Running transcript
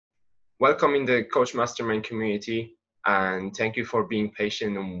Welcome in the Coach Mastermind community, and thank you for being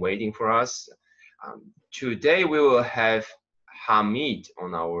patient and waiting for us. Today we will have Hamid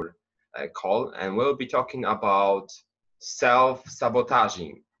on our call, and we'll be talking about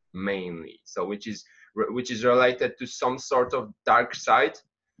self-sabotaging mainly. So, which is related to some sort of dark side,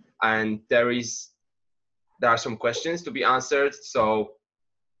 and there are some questions to be answered. So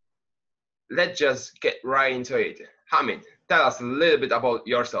let's just get right into it. Hamid, tell us a little bit about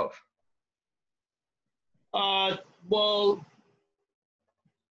yourself. Well,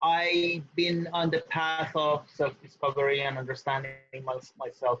 I've been on the path of self-discovery and understanding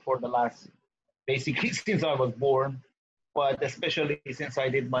myself for the last, basically since I was born, but especially since I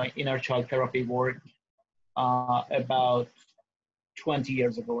did my inner child therapy work about 20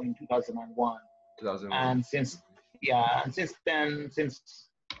 years ago in 2001. 2001. And since then, since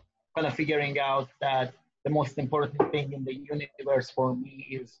kind of figuring out that the most important thing in the universe for me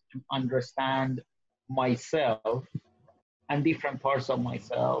is to understand myself and different parts of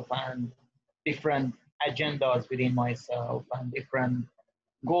myself and different agendas within myself and different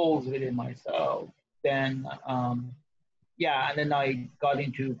goals within myself. Then, and then I got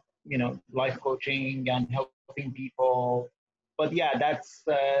into, life coaching and helping people. But yeah, that's,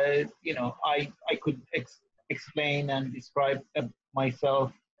 I could explain and describe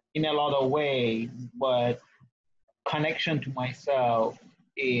myself in a lot of ways, but connection to myself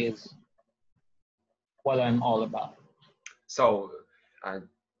is what I'm all about. So, uh,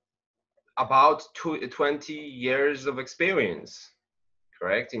 about 20 years of experience,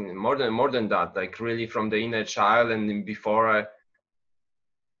 correct? In more than that, like really from the inner child and then before.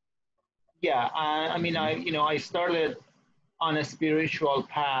 Yeah, I mean, I started on a spiritual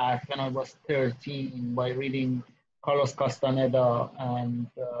path when I was 13 by reading Carlos Castaneda and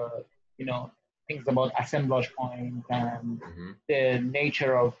things about assemblage point and Mhm. the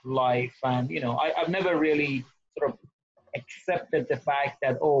nature of life. And I've never really sort of accepted the fact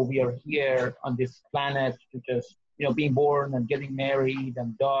that, oh, we are here on this planet to just being born and getting married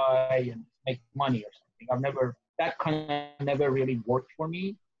and die and make money or something. That kind of never really worked for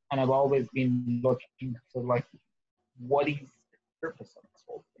me, and I've always been looking for, like, what is the purpose of this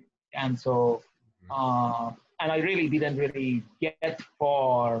whole thing. And so and I really didn't really get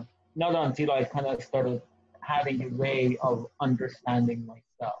far, not until I kind of started having a way of understanding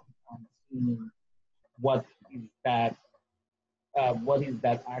myself and seeing what is that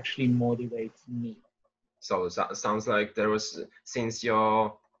actually motivates me. So sounds like there was since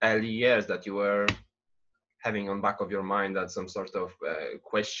your early years that you were having on back of your mind that some sort of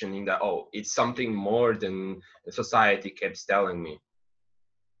questioning that, oh, it's something more than society keeps telling me.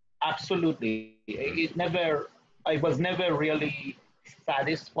 Absolutely. Mhm. I was never really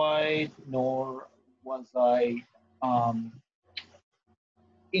satisfied, nor was I um,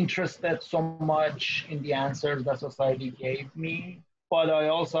 interested so much in the answers that society gave me. But I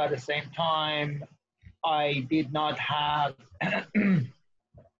also, at the same time, I did not have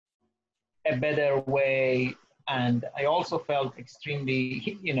a better way. And I also felt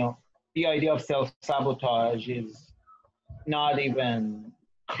extremely, the idea of self sabotage is not even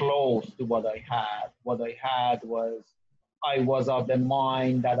close to what I had. What I had was, I was of the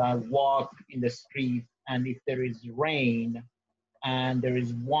mind that I walk in the street, and if there is rain and there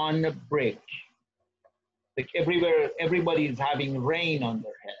is one brick, like everywhere, everybody is having rain on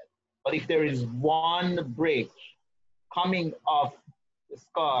their head. But if there is one brick coming off the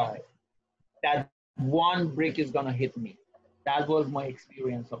sky, that one brick is gonna hit me. That was my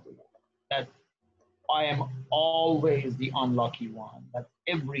experience of the world. That I am always the unlucky one. That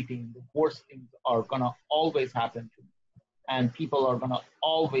everything, the worst things are gonna always happen to me, and people are gonna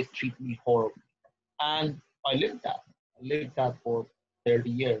always treat me horribly. And I lived that. I lived that for 30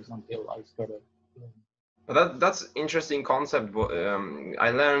 years until I started doing. But that's interesting concept. I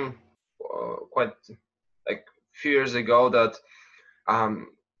learned quite like few years ago that um,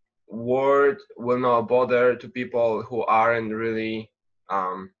 word will not bother to people who aren't really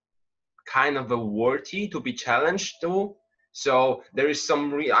um, kind of a worthy to be challenged to. So there is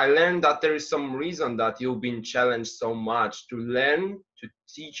I learned that there is some reason that you've been challenged so much to learn to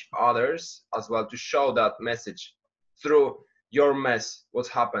teach others as well, to show that message through your mess, what's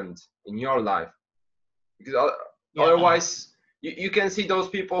happened in your life. Because Yeah, otherwise you can see those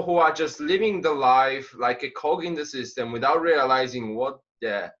people who are just living the life like a cog in the system without realizing what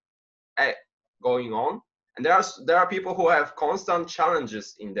the heck going on. And there are people who have constant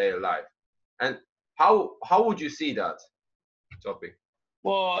challenges in their life. And how would you see that topic?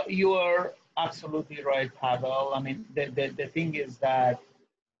 well, you are absolutely right, Pavel. I mean, the thing is that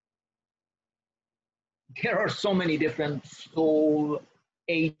there are so many different soul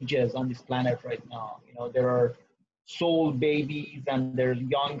ages on this planet right now. You know, there are soul babies, and there's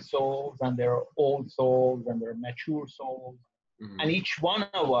young souls, and there are old souls, and there are mature souls. Mhm. And each one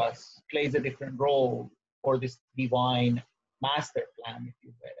of us plays a different role for this divine master plan, if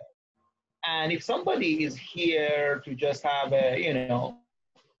you will. And if somebody is here to just have a, you know,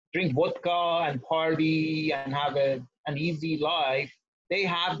 drink vodka and party and have an easy life, they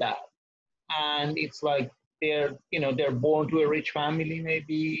have that. And it's like they're born to a rich family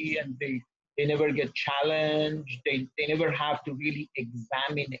maybe, and they never get challenged. They never have to really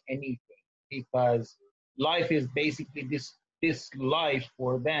examine anything, because life is basically this life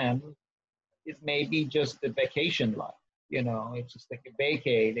for them is maybe just a vacation life. You know, it's just like a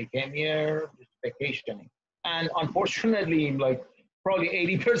vacay. They came here just vacationing. And unfortunately, like probably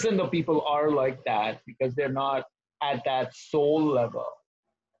 80% of people are like that because they're not at that soul level.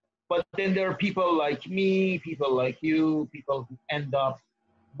 But then there are people like me, people like you, people who end up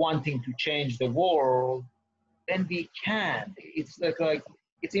wanting to change the world. Then we can't. It's like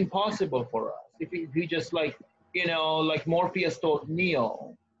it's impossible for us. If we just like, you know, like Morpheus told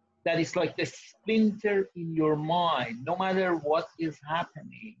Neo, that it's like the splinter in your mind. No matter what is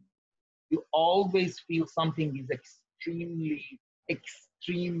happening, you always feel something is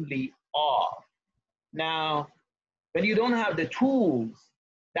extremely off. Now, when you don't have the tools,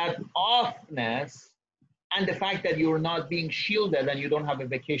 that offness and the fact that you're not being shielded and you don't have a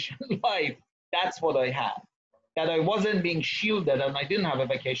vacation life, that's what I had. That I wasn't being shielded and I didn't have a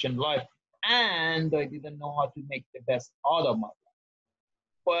vacation life, and I didn't know how to make the best out of my life.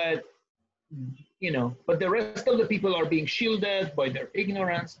 But you know, but the rest of the people are being shielded by their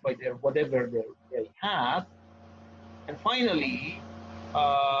ignorance, by their whatever they have. And finally,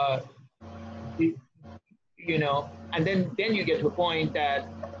 uh, you know, and then you get to a point that,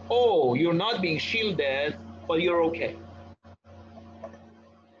 oh, you're not being shielded, but you're okay.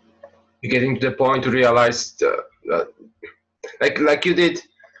 You're getting to the point to realize, like you did,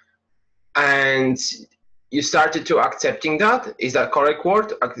 and you started to accepting that. Is that correct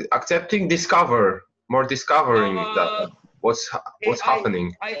word? Accepting, discover, more discovering that Uh, what's I,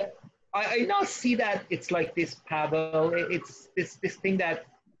 happening. I now see that it's like this Pavel. It's this thing that,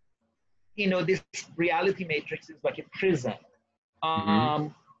 you know, this reality matrix is like a prison. Mm-hmm.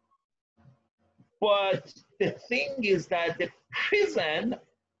 Um, but the thing is that the prison,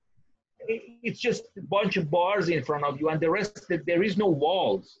 it's just a bunch of bars in front of you, and the rest, there is no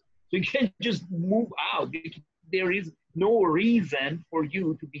walls. So you can just move out. There is no reason for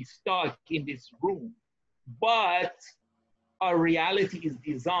you to be stuck in this room. But our reality is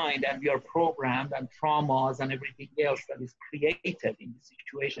designed, and we are programmed, and traumas and everything else that is created in the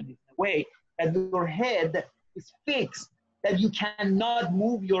situation is in a way that your head is fixed, that you cannot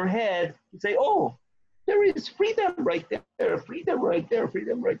move your head to say, oh, there is freedom right there, freedom right there,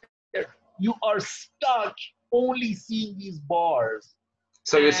 freedom right there. You are stuck only seeing these bars.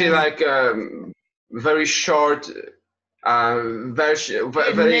 So you see, And like very short,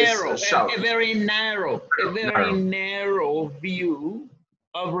 very very narrow, shallow, a very narrow. narrow view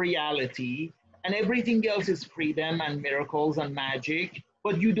of reality, and everything else is freedom and miracles and magic.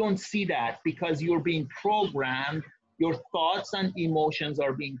 But you don't see that because you're being programmed. Your thoughts and emotions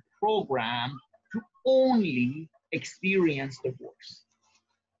are being programmed to only experience the worst.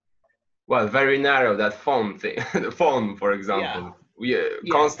 Well, very narrow, that phone thing. The phone, for Yeah. example, we Yes.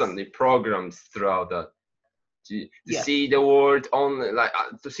 constantly programmed throughout that to Yes. see the world only, like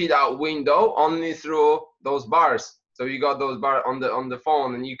to see that window only through those bars. So you got those bars on the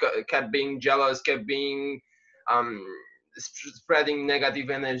phone, and you kept being jealous, kept being um, spreading negative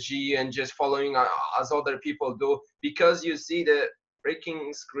energy and just following as other people do, because you see the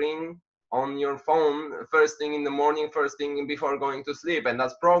freaking screen on your phone first thing in the morning, first thing before going to sleep, and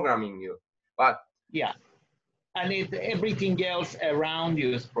that's programming you. But Yeah. And everything else around you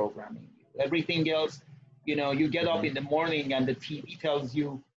is programming you. Everything else, you know, you get up Mhm. in the morning and the TV tells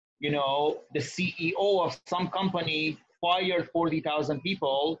you, you know, the CEO of some company fired 40,000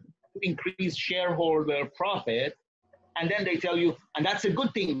 people to increase shareholder profit. And then they tell you, and that's a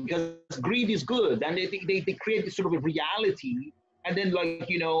good thing because greed is good. And they create this sort of a reality. And then, like,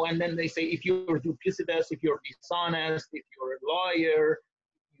 you know, and then they say, if you're duplicitous, if you're dishonest, if you're a liar,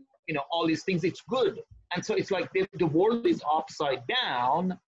 you know, all these things, it's good. And so it's like the world is upside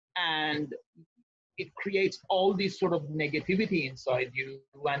down, and it creates all this sort of negativity inside you,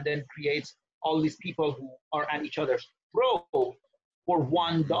 and then creates all these people who are at each other's throat for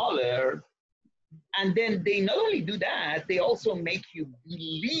 $1. And then they not only do that, they also make you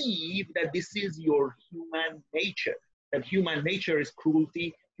believe that this is your human nature, that human nature is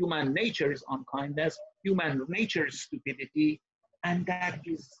cruelty, human nature is unkindness, human nature is stupidity. And that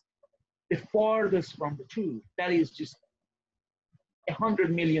is the farthest from the truth. That is just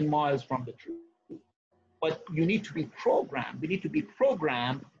 100 million miles from the truth. But you need to be programmed. We need to be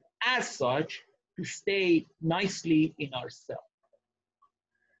programmed as such to stay nicely in ourselves.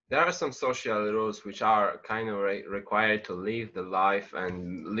 There are some social rules which are kind of required to live the life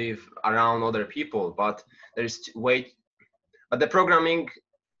and live around other people, but but the programming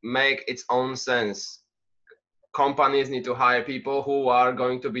make its own sense. Companies need to hire people who are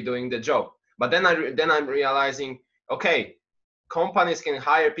going to be doing the job. But then I'm realizing, okay, companies can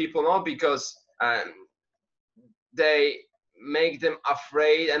hire people not because they make them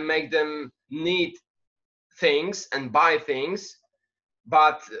afraid and make them need things and buy things,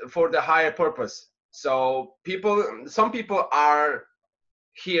 but for the higher purpose. So some people are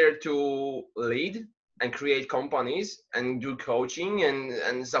here to lead and create companies and do coaching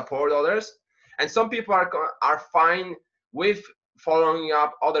and support others, and some people are fine with following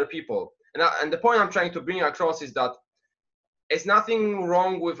up other people. And the point I'm trying to bring across is that it's nothing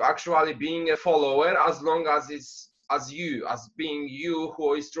wrong with actually being a follower, as long as it's as being you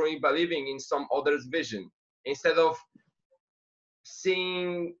who is truly believing in some other's vision, instead of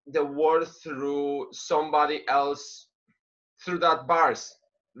seeing the world through somebody else, through that bars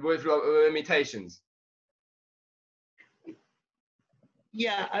with limitations.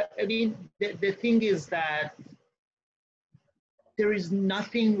 Yeah, I mean, the thing is that there is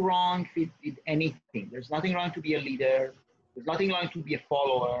nothing wrong with anything. There's nothing wrong to be a leader. There's nothing wrong to be a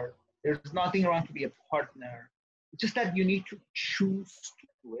follower. There's nothing wrong to be a partner. It's just that you need to choose to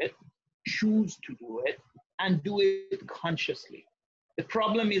do it, and do it consciously. The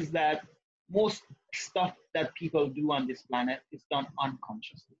problem is that most stuff that people do on this planet is done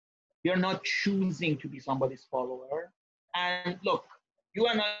unconsciously. You're not choosing to be somebody's follower. And look, you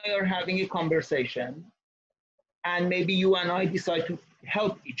and I are having a conversation, and maybe you and I decide to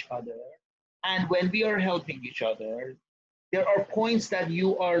help each other. And when we are helping each other, there are points that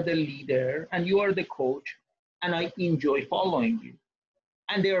you are the leader and you are the coach, and I enjoy following you.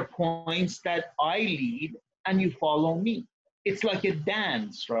 And there are points that I lead and you follow me. It's like a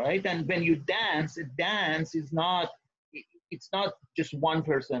dance, right? And when you dance, a dance is not, it's not just one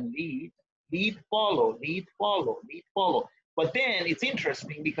person lead, follow, lead, follow, lead, follow. But then it's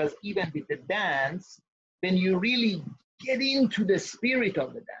interesting because even with the dance, when you really get into the spirit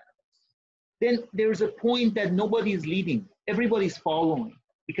of the dance, then there's a point that nobody is leading, everybody's following,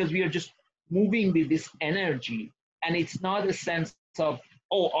 because we are just moving with this energy. And it's not a sense of,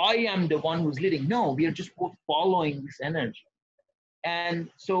 oh, I am the one who's leading. No, we are just both following this energy. And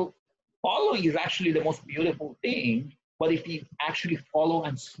so following is actually the most beautiful thing. But if you actually follow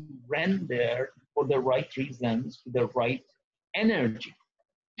and surrender for the right reasons, to the right energy,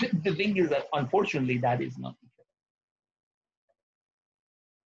 the thing is that unfortunately that is not the case.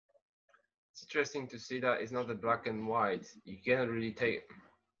 It's interesting to see that it's not a black and white. You cannot really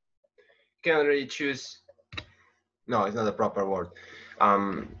choose. No, it's not a proper word.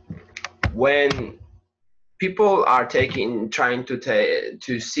 When people are trying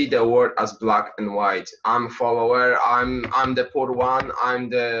to see the world as black and white, I'm a follower, I'm the poor one, I'm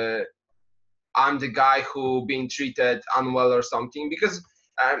the guy who being treated unwell or something, because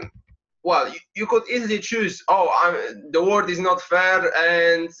well, you could easily choose, the world is not fair,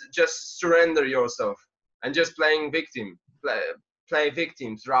 and just surrender yourself and just playing victim, play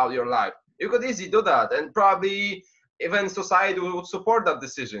victim throughout your life. You could easily do that, and probably even society would support that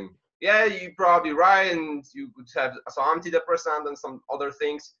decision. Yeah, you're probably right, and you could have some antidepressant and some other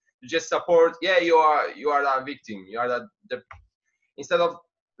things to just support. Yeah, you are that victim. You are the instead of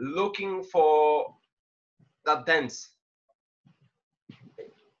looking for that dance.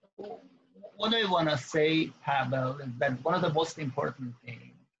 What I want to say, Pawel, is that one of the most important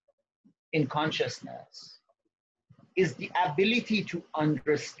things in consciousness is the ability to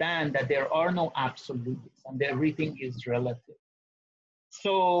understand that there are no absolutes and everything is relative.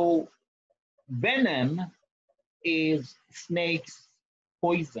 So venom is snake's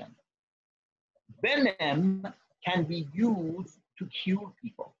poison. Venom can be used to cure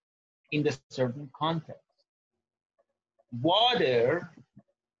people in a certain context. Water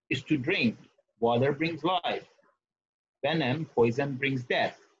is to drink. Water brings life. Venom, poison, brings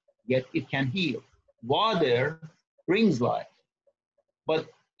death, yet it can heal. Water brings life. But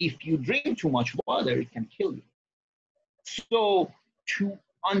if you drink too much water, it can kill you. So to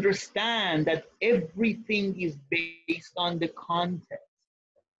understand that everything is based on the context,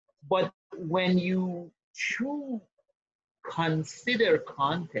 but when you consider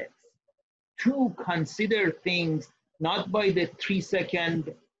context, to consider things not by the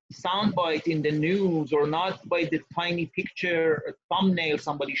 3-second soundbite in the news or not by the tiny picture or thumbnail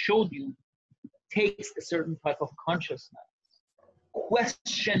somebody showed you takes a certain type of consciousness.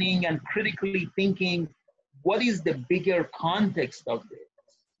 Questioning and critically thinking, what is the bigger context of this,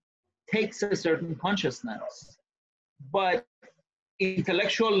 takes a certain consciousness. But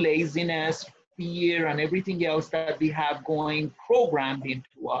intellectual laziness, fear, and everything else that we have going programmed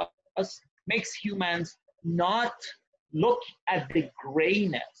into us makes humans not look at the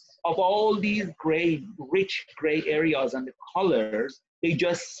grayness of all these gray, rich gray areas and the colors. They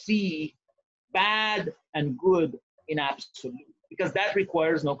just see bad and good in absolute, because that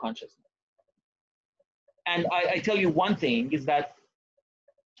requires no consciousness. And I tell you one thing is that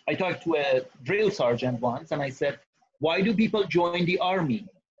I talked to a drill sergeant once and I said, why do people join the army?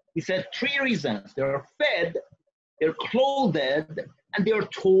 He said 3 reasons. They're fed, they're clothed, and they're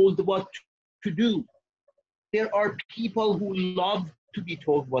told what to do. There are people who love to be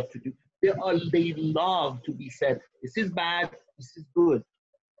told what to do. They love to be said, this is bad, this is good.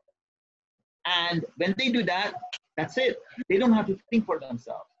 And when they do that, that's it. They don't have to think for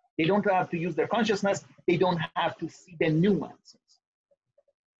themselves. They don't have to use their consciousness. They don't have to see the nuances.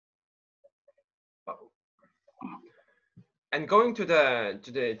 And going to the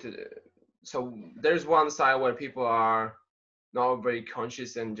so there's one side where people are not very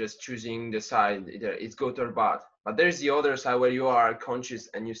conscious and just choosing the side, either it's good or bad. But there's the other side where you are conscious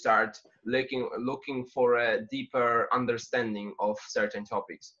and you start looking for a deeper understanding of certain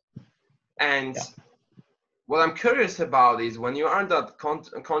topics. And what I'm curious about is when you are in that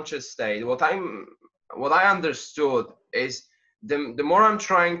conscious state, what I understood is the more I'm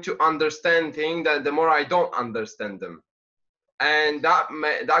trying to understand things, the more I don't understand them. And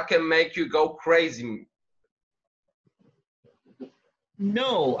that can make you go crazy.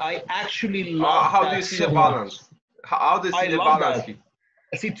 No, I actually love how that do you see so the balance? much. How do you see I the love balance?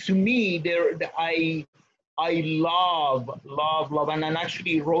 that. See, to me, I love, and I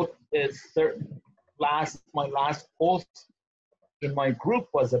actually wrote my last post in my group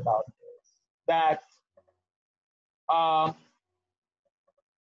was about this, that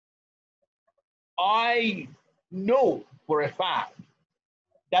I know for a fact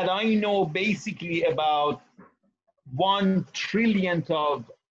that I know basically about 1 trillionth of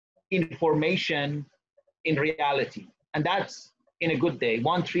information in reality. And that's in a good day.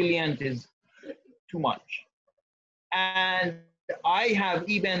 1 trillionth is too much. And I have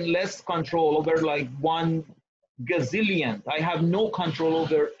even less control over like 1 gazillionth. I have no control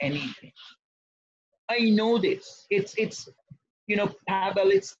over anything. I know this. It's you know,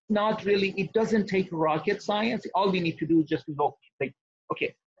 Pawel, it's not really, it doesn't take rocket science. All we need to do is just look, like,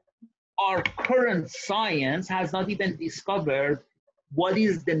 okay, our current science has not even discovered what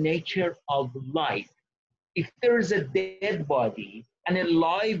is the nature of life. If there is a dead body and a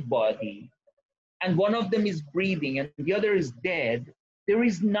live body, and one of them is breathing and the other is dead, there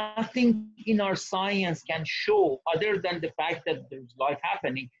is nothing in our science can show other than the fact that there's life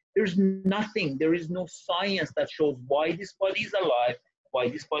happening. There's nothing, there is no science that shows why this body is alive, why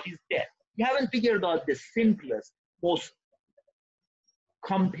this body is dead. You haven't figured out the simplest, most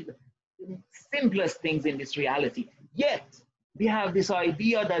simplest things in this reality. Yet, we have this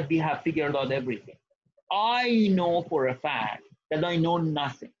idea that we have figured out everything. I know for a fact that I know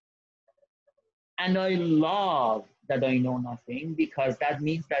nothing. And I love that I know nothing, because that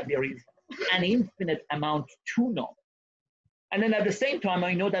means that there is an infinite amount to know. And then at the same time,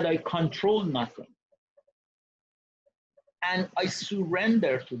 I know that I control nothing. And I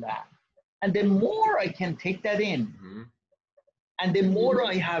surrender to that. And the more I can take that in, and the more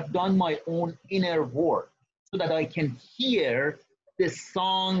I have done my own inner work, so that I can hear the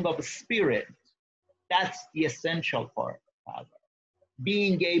song of spirit, that's the essential part.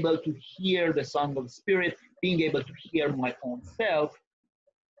 Being able to hear the song of spirit, being able to hear my own self,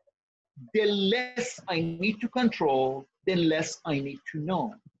 the less I need to control, the less I need to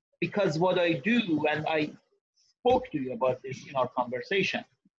know. Because what I do, and I spoke to you about this in our conversation,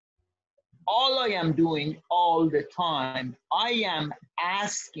 all I am doing all the time, I am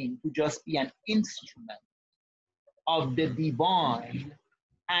asking to just be an instrument of the divine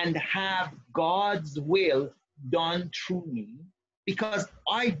and have God's will done through me, because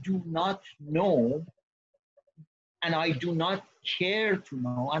I do not know, and I do not care to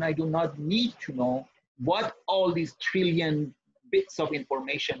know, and I do not need to know what all these trillion bits of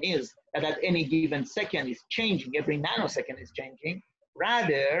information is that at any given second is changing, every nanosecond is changing.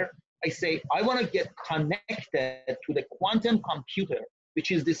 Rather, I say, I want to get connected to the quantum computer,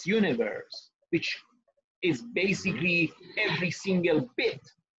 which is this universe, which is basically every single bit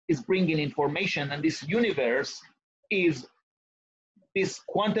is bringing information, and this universe is this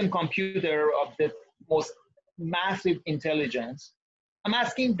quantum computer of the most massive intelligence, I'm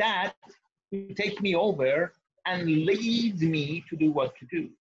asking that to take me over and lead me to do what to do.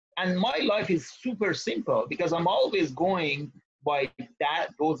 And my life is super simple because I'm always going by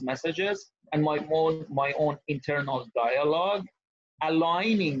those messages and my own internal dialogue,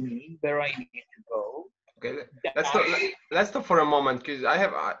 aligning me where I need to go. Okay, let's stop for a moment, because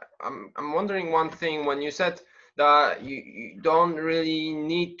I'm wondering one thing. When you said that you don't really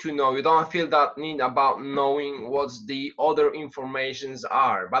need to know, you don't feel that need about knowing what the other informations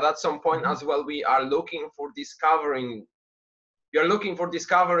are, but at some point as well, we are looking for discovering. You're looking for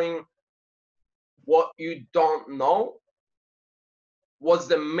discovering what you don't know, what's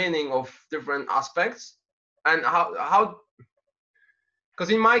the meaning of different aspects, and how because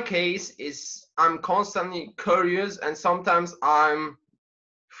in my case is I'm constantly curious, and sometimes I'm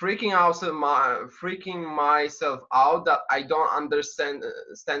freaking myself out that I don't understand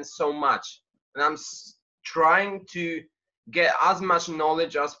so much, and I'm trying to get as much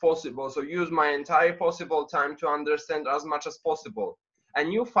knowledge as possible, so use my entire possible time to understand as much as possible.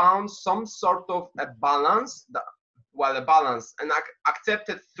 And you found some sort of a balance, a balance, an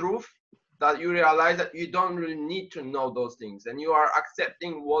accepted truth, that you realize that you don't really need to know those things, and you are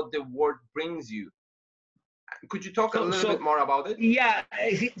accepting what the world brings you. Could you talk a little bit more about it? Yeah,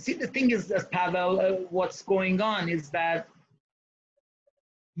 see the thing is, Pawel, what's going on is that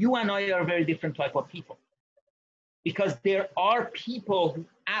you and I are very different type of people, because there are people who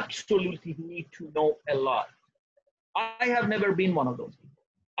absolutely need to know a lot. I have never been one of those people.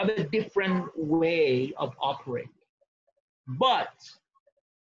 I have a different way of operating. But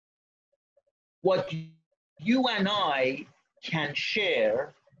what you and I can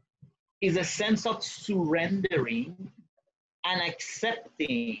share is a sense of surrendering and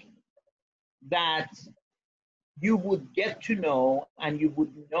accepting that you would get to know, and you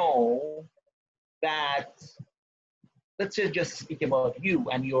would know that, let's say, just speak about you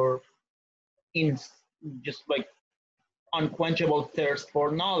and your just like unquenchable thirst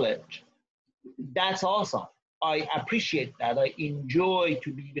for knowledge. That's awesome. I appreciate that. I enjoy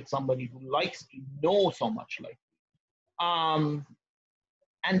to be with somebody who likes to know so much like me.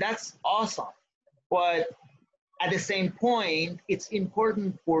 And that's awesome. But at the same point, it's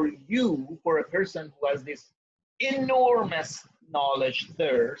important for you, for a person who has this enormous knowledge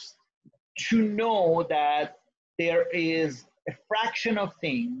thirst, to know that there is a fraction of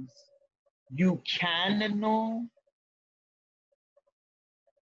things you can know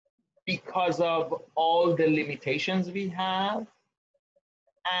because of all the limitations we have,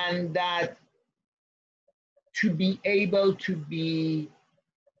 and that to be able to be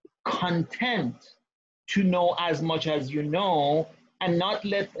content to know as much as you know, and not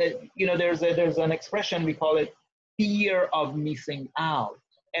let there's an expression, we call it fear of missing out.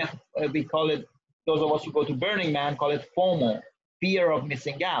 We call it, those of us who go to Burning Man call it FOMO, fear of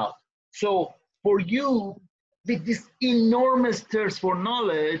missing out. So for you, with this enormous thirst for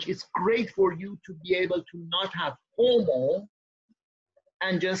knowledge, it's great for you to be able to not have FOMO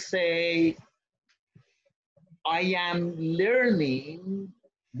and just say, I am learning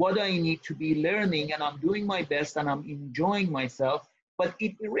what I need to be learning, and I'm doing my best, and I'm enjoying myself. But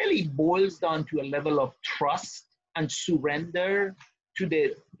it really boils down to a level of trust and surrender to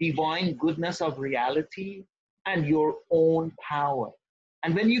the divine goodness of reality and your own power.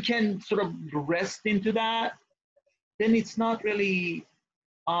 And when you can sort of rest into that, then it's not really,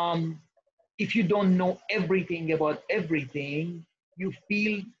 if you don't know everything about everything, you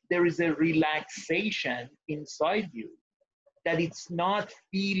feel there is a relaxation inside you, that it's not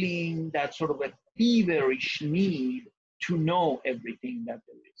feeling that sort of a feverish need to know everything that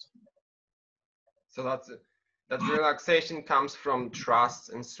there is. So that relaxation comes from trust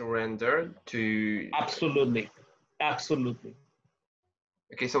and surrender to. Absolutely.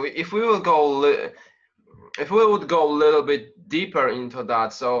 Okay, so if we would go a little bit deeper into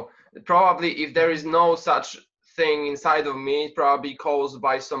that, so probably if there is no such thing inside of me, it's probably caused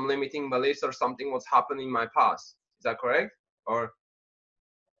by some limiting beliefs or something what's happened in my past. Is that correct? Or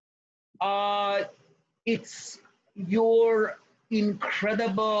it's your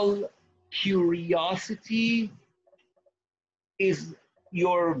incredible curiosity is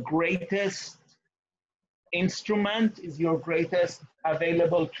your greatest instrument, is your greatest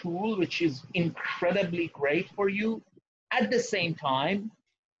available tool, which is incredibly great for you. At the same time,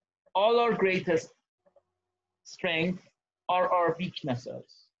 all our greatest strength are our weaknesses.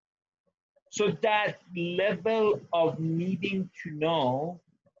 So that level of needing to know,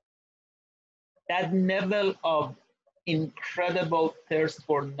 that level of incredible thirst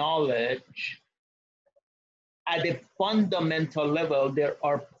for knowledge, at a fundamental level, there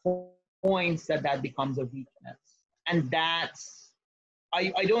are points that becomes a weakness. And that's,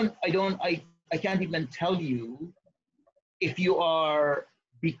 I can't even tell you if you are,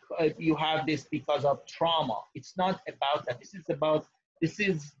 if you have this because of trauma. It's not about that. This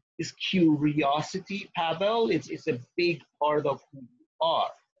is curiosity, Pavel. It's a big part of who you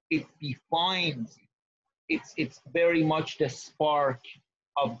are. It defines you. It's very much the spark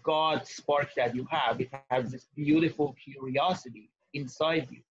of God's spark that you have. It has this beautiful curiosity inside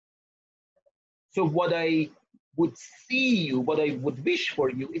you. So what I would see you, what I would wish for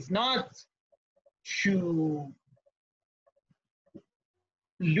you is not to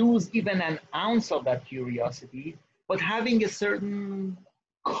lose even an ounce of that curiosity, but having a certain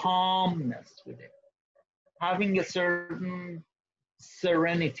calmness with it, having a certain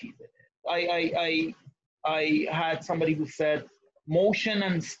serenity with it. I had somebody who said motion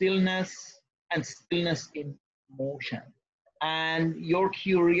and stillness in motion. And your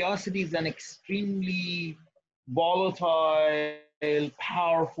curiosity is an extremely volatile,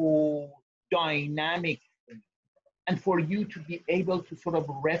 powerful, dynamic thing. And for you to be able to sort of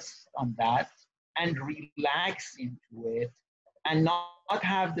rest on that and relax into it and not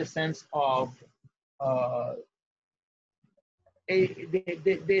have the sense of the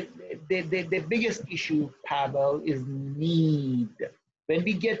biggest issue, Pavel, is need. When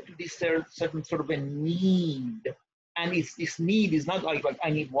we get to this certain sort of a need, and it's this need is not like I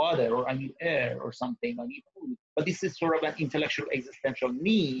need water or I need air or something, I need food, but this is sort of an intellectual existential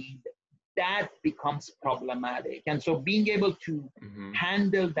need that becomes problematic. And so being able to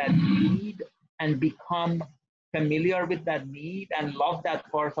handle that need and become familiar with that need and love that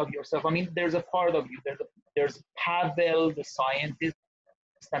part of yourself. I mean, there's a part of you, there's Pawel, the scientist,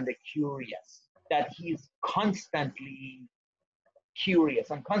 and the curious, that he's constantly curious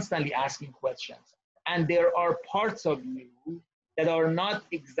and constantly asking questions. And there are parts of you that are not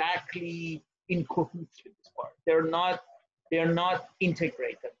exactly in cahoots with this part. They're not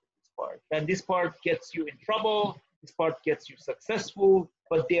integrated with this part. And this part gets you in trouble, this part gets you successful,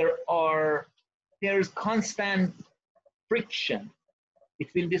 but there's constant friction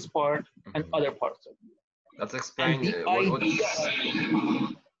between this part and other parts of you. That's explain.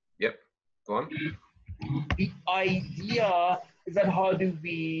 Yep, go on. The idea is that how do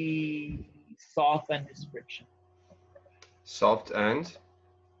we soften this friction? Soften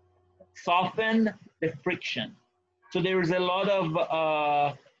the friction. So there's a lot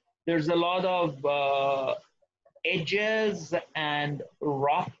of edges and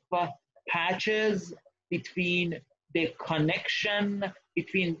rough patches between the connection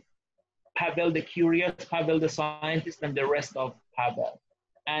between Pawel the curious, Pawel the scientist, and the rest of Pawel.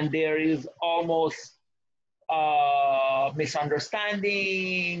 And there is almost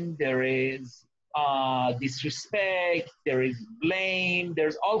misunderstanding, there is disrespect, there is blame,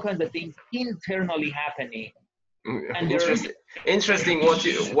 there's all kinds of things internally happening. And interesting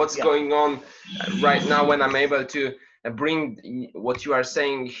what's going on right now when I'm able to bring what you are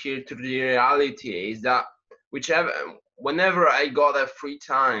saying here to the reality is that whenever I got a free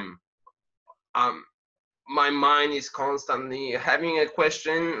time, my mind is constantly having a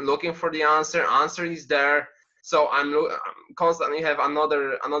question, looking for the answer is there, so I'm constantly have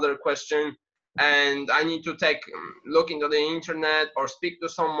another question, and I need to look into the internet or speak to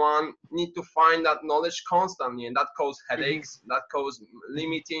someone, need to find that knowledge constantly, and that causes headaches, that causes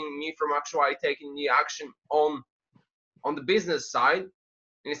limiting me from actually taking the action on the business side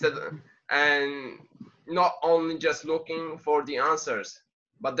instead, and not only just looking for the answers,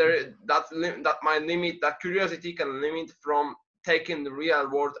 but that might limit, that curiosity can limit from taking the real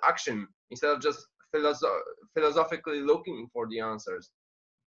world action instead of just philosophically looking for the answers.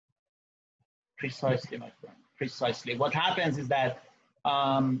 Precisely, my friend. Precisely. What happens is that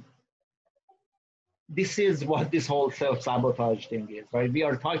this is what this whole self-sabotage thing is, right? We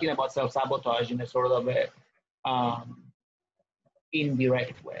are talking about self-sabotage in a sort of a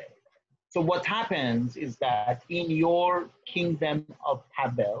indirect way. So what happens is that in your kingdom of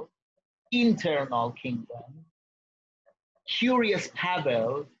Pawel, internal kingdom, curious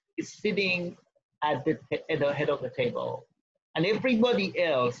Pawel is sitting at the head of the table, and everybody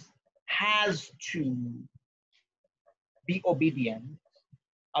else has to be obedient,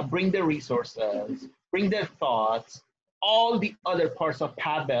 bring their resources, bring their thoughts. All the other parts of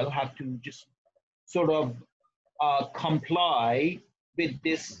Pawel have to just sort of comply with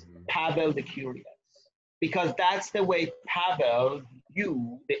this Pawel the curious, because that's the way Pawel,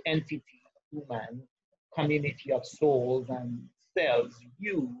 you, the entity, human, community of souls and cells,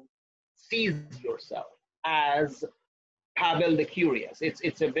 you sees yourself as Pawel the curious.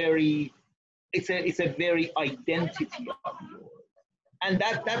 It's a very it's a very identity of yours. And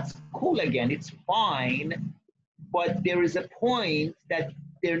that's cool again. It's fine, but there is a point that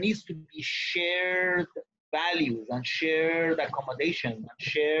there needs to be shared values and shared accommodation and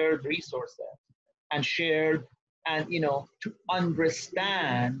shared resources and shared, and to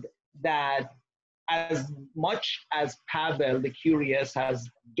understand that as much as Pavel the Curious has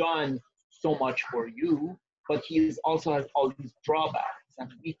done so much for you, but he is also has all these drawbacks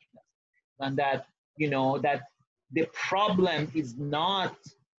and weaknesses, and that that the problem is not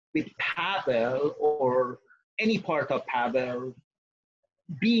with Pavel or any part of Pavel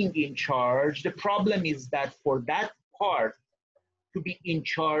being in charge. The problem is that for that part to be in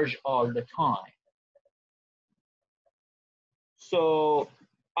charge all the time. So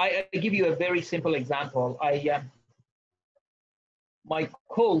I give you a very simple example. My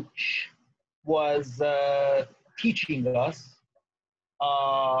coach was teaching us,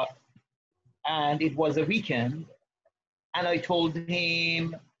 and it was a weekend, and I told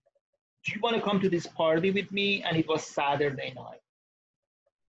him, do you want to come to this party with me? And it was Saturday night.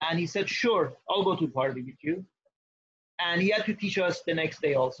 And he said, sure, I'll go to the party with you. And he had to teach us the next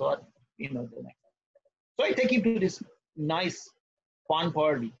day also, the next day. So I take him to this nice, fun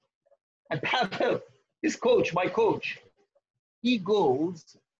party. And Pavel, my coach, he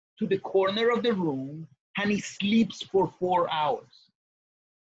goes to the corner of the room and he sleeps for 4 hours.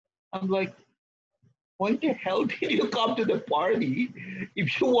 I'm like, why the hell did you come to the party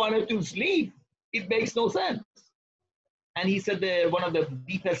if you wanted to sleep? It makes no sense. And he said one of the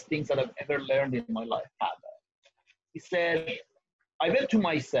deepest things that I've ever learned in my life, Pavel. He said, I went to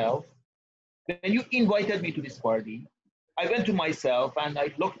myself. When you invited me to this party, I went to myself and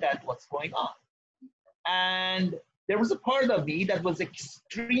I looked at what's going on. And there was a part of me that was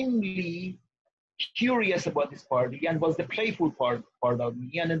extremely curious about this party and was the playful part of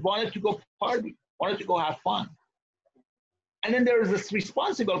me, and then wanted to go party, wanted to go have fun. And then there is this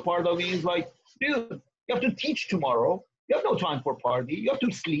responsible part of me is like, dude, you have to teach tomorrow. You have no time for party. You have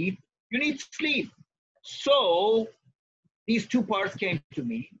to sleep. You need sleep. So these two parts came to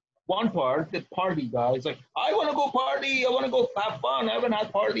me. One part, the party guy, is like, I want to go party. I want to go have fun. I haven't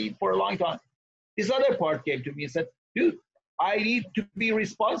had party for a long time. This other part came to me and said, dude, I need to be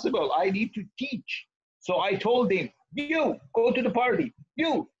responsible. I need to teach. So I told him, you go to the party.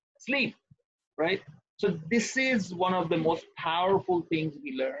 You sleep, right? So this is one of the most powerful things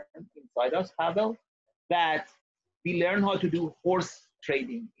we learn inside us, Pavel, that we learn how to do horse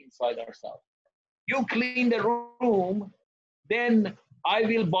trading inside ourselves. You clean the room, then I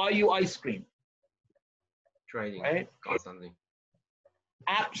will buy you ice cream. Trading, right? Constantly.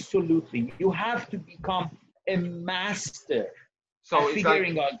 Absolutely. You have to become a master So at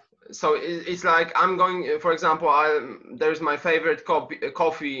figuring out. So it's like I'm going, for example, there's my favorite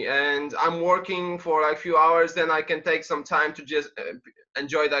coffee, and I'm working for like a few hours. Then I can take some time to just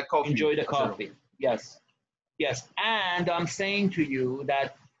enjoy that coffee. Enjoy the coffee. Yes. Yes. And I'm saying to you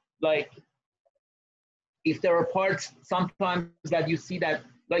that, like, if there are parts sometimes that you see that,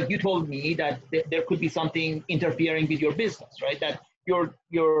 like you told me, that there could be something interfering with your business, right? That you're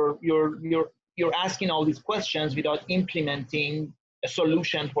asking all these questions without implementing a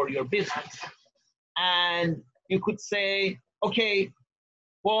solution for your business. And you could say, okay,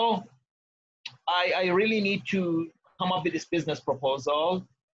 well, I really need to come up with this business proposal.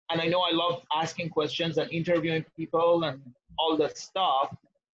 And I know I love asking questions and interviewing people and all that stuff,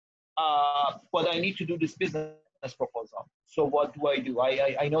 but I need to do this business proposal. So what do?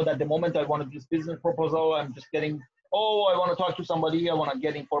 I know that the moment I want to do this business proposal, I'm just getting, I want to talk to somebody, I want to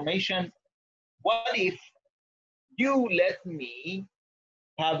get information. What if you let me,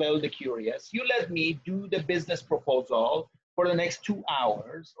 Pawel the Curious, you let me do the business proposal for the next 2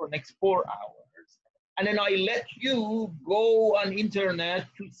 hours or next 4 hours, and then I let you go on internet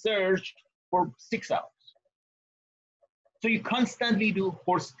to search for 6 hours. So you constantly do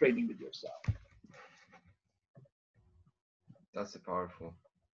horse trading with yourself. That's powerful.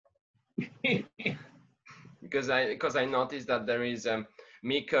 because I noticed that there is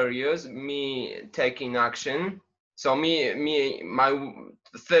me curious, me taking action. So my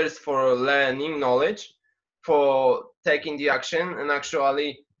thirst for learning knowledge, for taking the action, and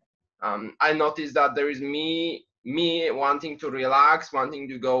actually I noticed that there is me wanting to relax, wanting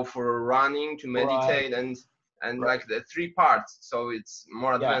to go for running, to meditate, right. and right. Like the 3 parts. So it's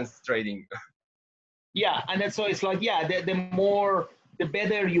more advanced trading. Yeah, and then, so it's like, the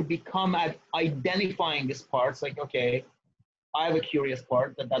better you become at identifying these parts. Like, okay, I have a curious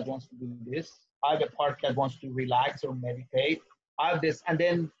part that wants to do this. I have a part that wants to relax or meditate. I have this,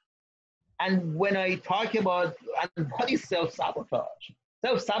 and when I talk about, and what is self-sabotage?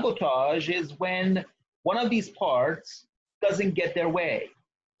 Self-sabotage is when one of these parts doesn't get their way.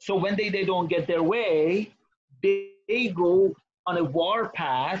 So when they don't get their way, they go on a war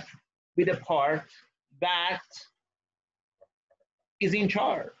path with a part that is in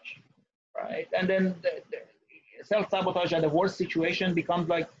charge, right? And then self-sabotage at the worst situation becomes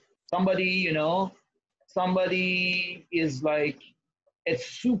like somebody, somebody is like a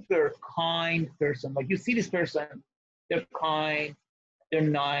super kind person. Like you see this person, they're kind, they're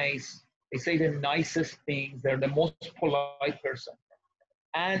nice, they say the nicest things, they're the most polite person.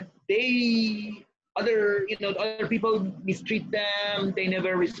 And other people mistreat them, they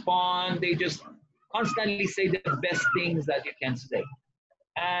never respond, they just constantly say the best things that you can say.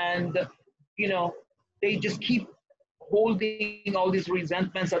 And, you know, they just keep holding all these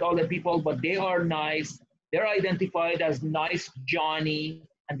resentments at all the people, but they are nice. They're identified as nice Johnny,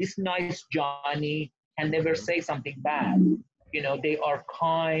 and this nice Johnny can never say something bad. They are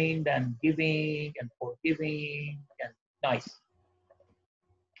kind and giving and forgiving and nice.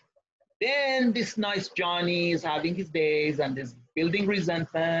 Then this nice Johnny is having his days and is building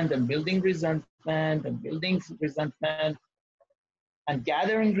resentment and building resentment and building resentment and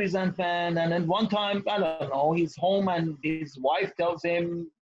gathering resentment. And then one time, I don't know, he's home and his wife tells him,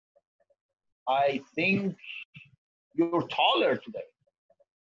 I think you're taller today.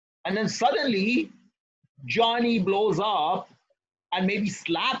 And then suddenly, Johnny blows up and maybe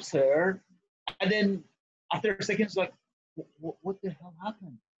slaps her. And then after a second, it's like, what the hell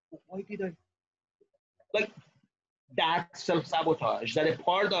happened? Why did I? Like, that self-sabotage, that a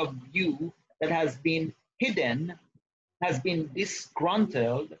part of you that has been hidden, has been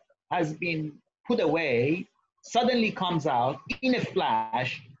disgruntled, has been put away, suddenly comes out in a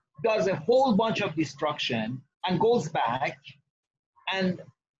flash, does a whole bunch of destruction, and goes back, and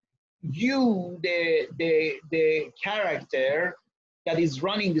you, the character that is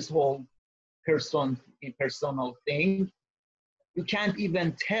running this whole personal thing, you can't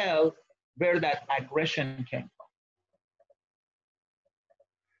even tell where that aggression came from.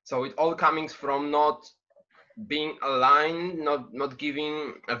 So it all comes from not being aligned, not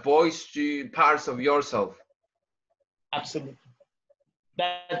giving a voice to parts of yourself. Absolutely.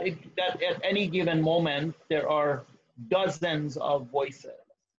 That at any given moment there are dozens of voices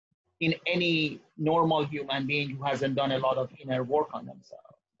in any normal human being who hasn't done a lot of inner work on themselves.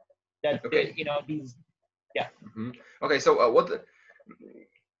 That okay. These, yeah. Mm-hmm. Okay, so what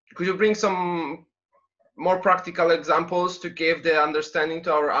could you bring some more practical examples to give the understanding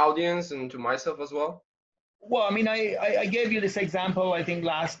to our audience and to myself as well? Well, I mean, I gave you this example, I think,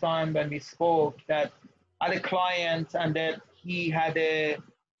 last time when we spoke, that I had a client and that he had a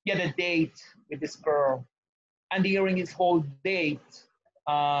date with this girl. And during his whole date,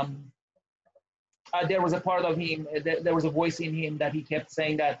 there was a part of him, there was a voice in him that he kept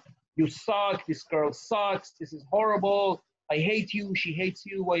saying that, you suck, this girl sucks, this is horrible, I hate you, she hates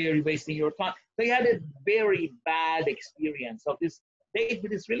you, why are you wasting your time? So he had a very bad experience of this date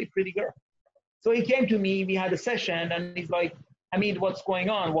with this really pretty girl. So he came to me, we had a session, and he's like, Hamid, what's going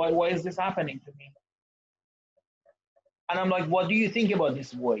on? Why is this happening to me? And I'm like, what do you think about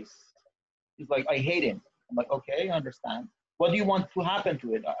this voice? He's like, I hate him. I'm like, okay, I understand. What do you want to happen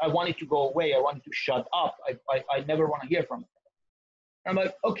to it? I want it to go away. I want it to shut up. I never want to hear from it. I'm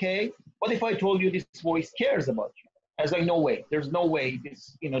like, okay, what if I told you this voice cares about you? I was like, no way. There's no way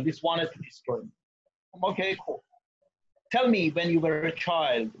this wanted to destroy me. I'm okay, cool. Tell me, when you were a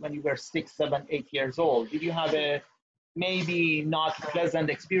child, when you were 6, 7, 8 years old, did you have a maybe not pleasant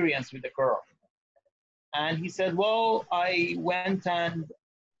experience with a girl? And he said, well, I went and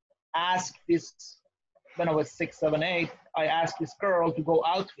asked this, when I was 6, 7, 8, I asked this girl to go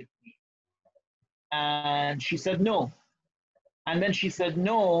out with me. And she said no. And then she said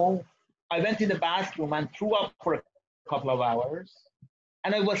no. I went in the bathroom and threw up for a couple of hours.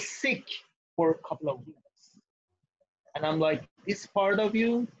 And I was sick for a couple of weeks. And I'm like, this part of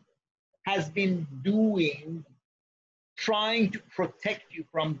you has been trying to protect you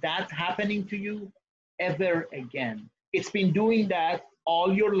from that happening to you ever again. It's been doing that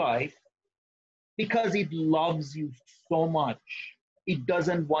all your life because it loves you so much. It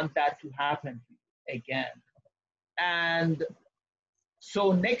doesn't want that to happen to you again. And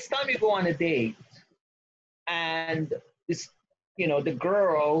so next time you go on a date and this, the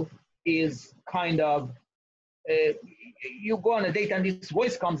girl is kind of, you go on a date and this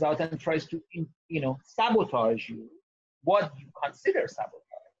voice comes out and tries to, sabotage you. What do you consider sabotage?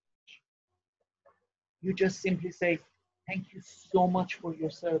 You just simply say, thank you so much for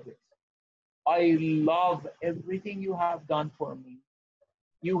your service. I love everything you have done for me.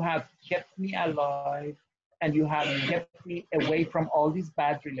 You have kept me alive and you have kept me away from all these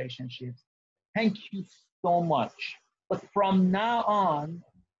bad relationships. Thank you so much. But from now on,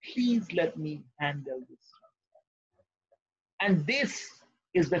 please let me handle this. And this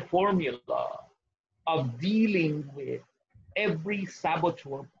is the formula of dealing with every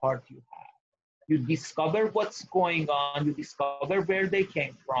saboteur part you have. You discover what's going on, you discover where they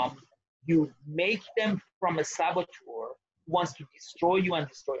came from, you make them from a saboteur who wants to destroy you and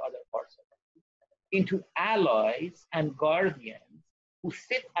destroy other parts of you, into allies and guardians who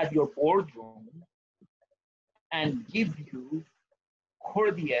sit at your boardroom and give you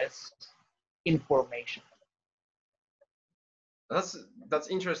courteous information. That's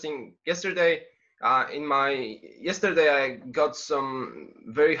interesting. Yesterday, yesterday I got some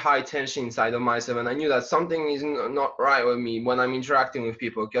very high tension inside of myself, and I knew that something is not right with me when I'm interacting with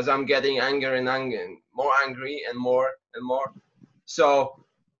people, because I'm getting angry and more angry and more and more. So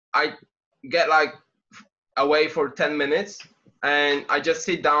I get like away for 10 minutes, and I just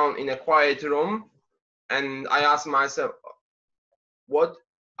sit down in a quiet room, and I ask myself, what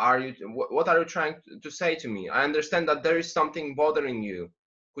are you trying to say to me? I understand that there is something bothering you.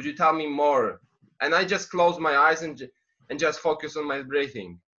 Could you tell me more? And I just close my eyes and just focus on my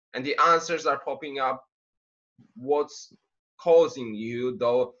breathing, and the answers are popping up. What's causing you,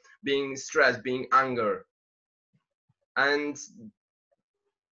 though, being stressed, being anger, and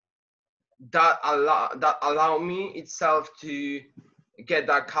that allow me itself to get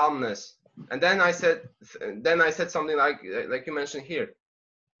that calmness. And then I said something like you mentioned here.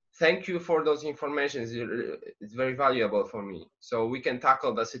 Thank you for those informations. It's very valuable for me. So we can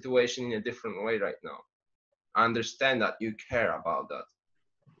tackle the situation in a different way right now. I understand that you care about that.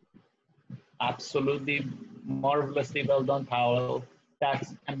 Absolutely marvelously well done, Pawel.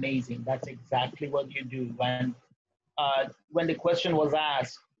 That's amazing. That's exactly what you do. When the question was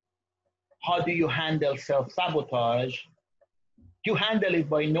asked, how do you handle self-sabotage? You handle it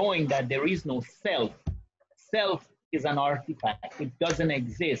by knowing that there is no self. Self is an artifact. It doesn't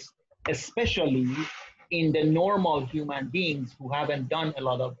exist, especially in the normal human beings who haven't done a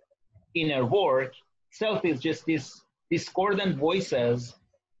lot of inner work. Self is just these discordant voices,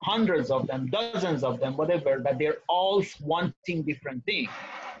 hundreds of them, dozens of them, whatever, that they're all wanting different things.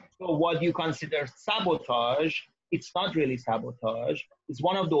 So what you consider sabotage, it's not really sabotage. It's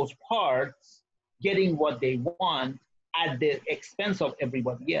one of those parts getting what they want at the expense of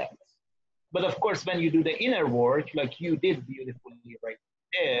everybody else. But of course, when you do the inner work, like you did beautifully right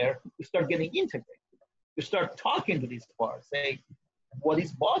there, you start getting integrated. You start talking to these parts, say, what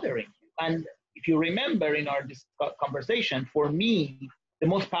is bothering you? And if you remember in our conversation, for me, the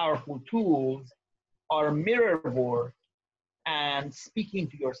most powerful tools are mirror work and speaking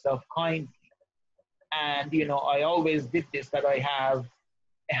to yourself kindly. And, I always did this, that I have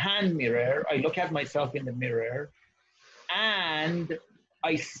a hand mirror. I look at myself in the mirror and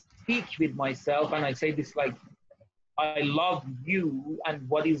I speak with myself and I say this like, I love you and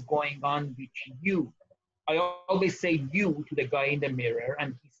what is going on with you. I always say you to the guy in the mirror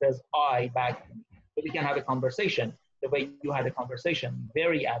and he says I back to me. So we can have a conversation the way you had a conversation,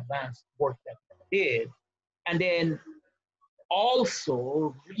 very advanced work that you did. And then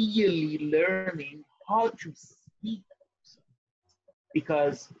also really learning how to speak,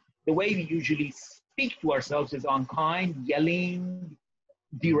 because the way we usually speak to ourselves is unkind, yelling,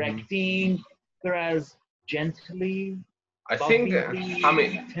 directing, whereas gently, I think,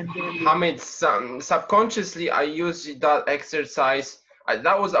 Hamid, subconsciously I used that exercise.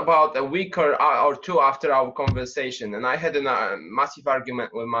 That was about a week or two after our conversation, and I had a massive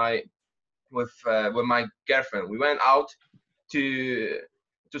argument with my girlfriend. We went out to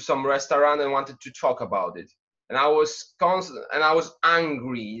some restaurant and wanted to talk about it, and I was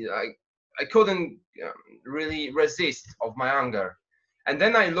angry. I couldn't really resist of my anger, and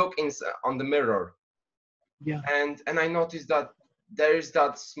then I look on the mirror. Yeah. And I noticed that there is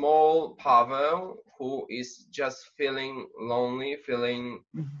that small Pawel who is just feeling lonely, feeling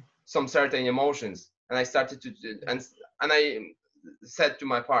some certain emotions. And I started to, and I said to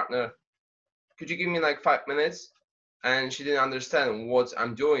my partner, could you give me like 5 minutes? And she didn't understand what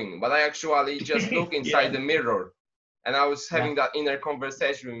I'm doing, but I actually just look inside the mirror, and I was having that inner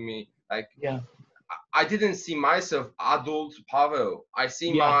conversation with me. Like, I didn't see myself adult Pawel. I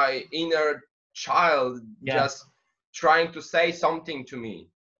see my inner child just trying to say something to me.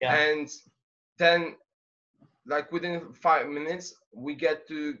 And then like within 5 minutes we get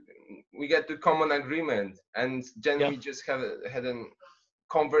to common agreement, and then we just had a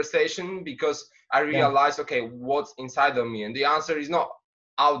conversation, because I realized okay, what's inside of me, and the answer is not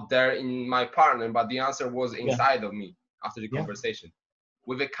out there in my partner, but the answer was inside of me after the conversation.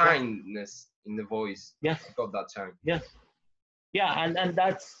 with a kindness in the voice. Yes. I got that term. Yes. Yeah, and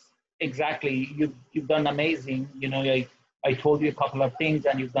that's exactly, you've done amazing. You know, I told you a couple of things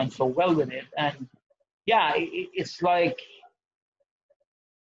and you've done so well with it. And yeah, it's like,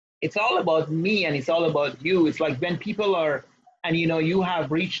 it's all about me and it's all about you. It's like when people are, and you know, you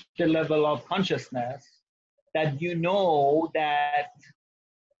have reached the level of consciousness that you know that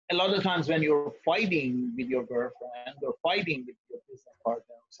a lot of times when you're fighting with your girlfriend or fighting with your business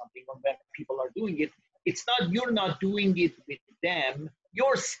partner or something, or when people are doing it, it's not, you're not doing it with them.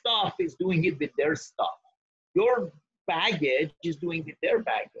 Your stuff is doing it with their stuff. Your baggage is doing with their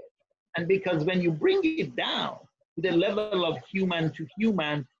baggage. And because when you bring it down to the level of human to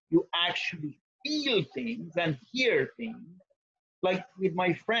human, you actually feel things and hear things. Like with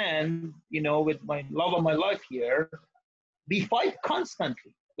my friend, you know, with my love of my life here, we fight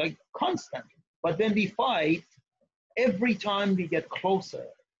constantly, like constantly. But when we fight, every time we get closer,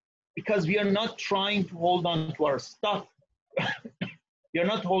 because we are not trying to hold on to our stuff. We are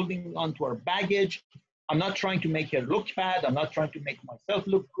not holding on to our baggage. I'm not trying to make her look bad. I'm not trying to make myself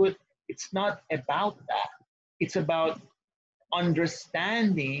look good. It's not about that. It's about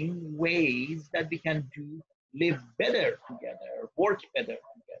understanding ways that we can live better together, work better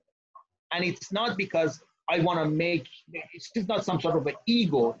together. And it's not because I want to make, it's just not some sort of an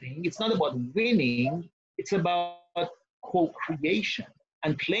ego thing. It's not about winning. It's about co-creation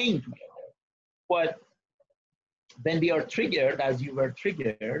and playing together. But when we are triggered, as you were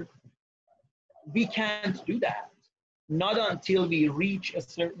triggered, we can't do that. Not until we reach a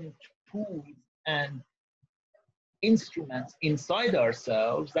certain tools and instruments inside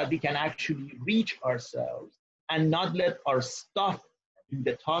ourselves that we can actually reach ourselves and not let our stuff do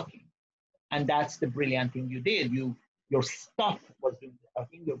the talking. And that's the brilliant thing you did. Your stuff was doing the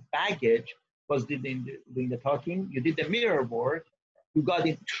talking, your baggage was doing the talking, you did the mirror work, you got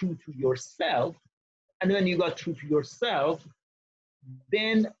it true to yourself. And when you got true to yourself,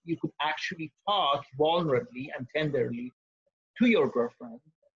 then you could actually talk vulnerably and tenderly to your girlfriend,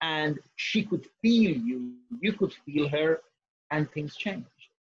 and she could feel you, you could feel her, and things change.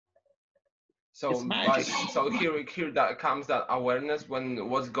 So, so here that comes that awareness when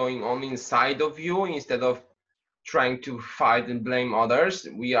what's going on inside of you, instead of trying to fight and blame others.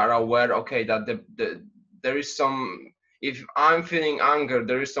 We are aware, okay, that there is some. If I'm feeling anger,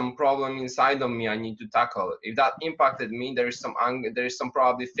 there is some problem inside of me I need to tackle. If that impacted me, there is some anger, there is some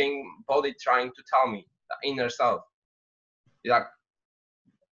probably thing body trying to tell me, the inner self. Yeah.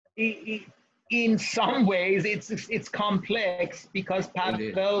 In some ways, it's complex because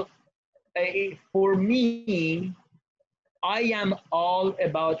Pawel, for me, I am all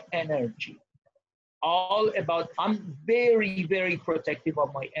about energy. I'm very, very protective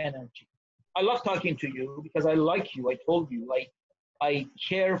of my energy. I love talking to you because I like you. I told you, I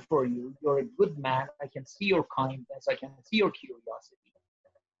care for you. You're a good man. I can see your kindness. I can see your curiosity.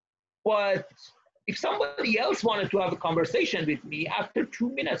 But if somebody else wanted to have a conversation with me, after 2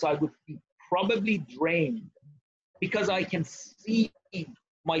 minutes, I would be probably drained because I can see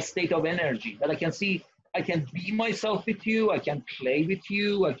my state of energy, that I can see, I can be myself with you, I can play with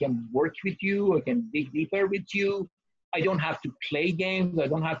you, I can work with you, I can dig deeper with you. I don't have to play games, I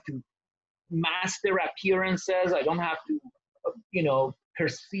don't have to master appearances, I don't have to,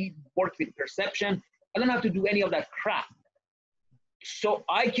 work with perception. I don't have to do any of that crap. So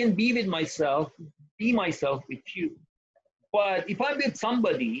I can be with myself, be myself with you. But if I'm with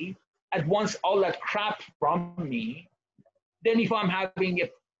somebody that wants all that crap from me, then if I'm having a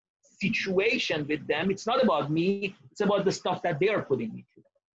situation with them, it's not about me, it's about the stuff that they are putting me through.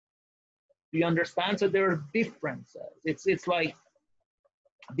 Do you understand? So there are differences. It's like,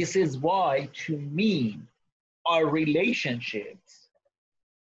 this is why, to me, our relationships,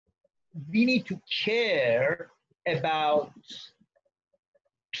 we need to care about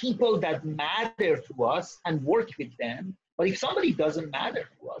people that matter to us and work with them. But if somebody doesn't matter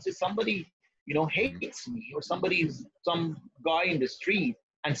to us, if somebody hates me, or some guy in the street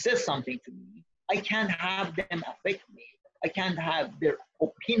and says something to me, I can't have them affect me. I can't have their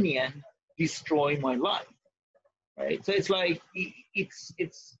opinion destroy my life, right? So it's like,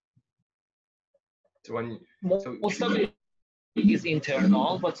 most of it is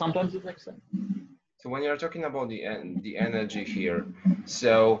internal, but sometimes it's external. So when you're talking about the energy here,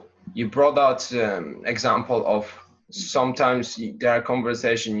 so you brought out example of sometimes there are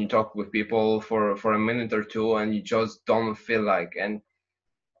conversation, you talk with people for a minute or two and you just don't feel like, and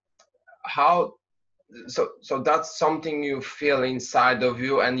how, so that's something you feel inside of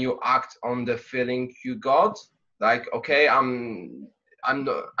you and you act on the feeling you got, like, okay, I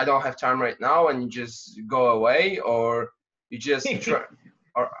don't have time right now, and you just go away, or you just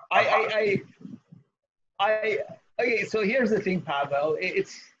Or Okay, so here's the thing, Pavel.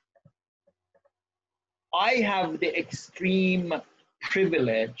 I have the extreme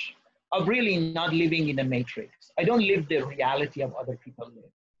privilege of really not living in a matrix. I don't live the reality of other people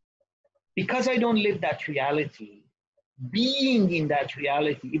live. Because I don't live that reality, being in that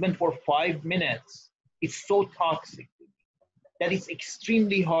reality, even for 5 minutes, is so toxic to me that it's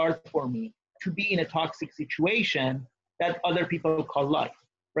extremely hard for me to be in a toxic situation that other people call life,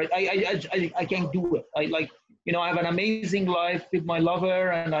 right? I can't do it. I have an amazing life with my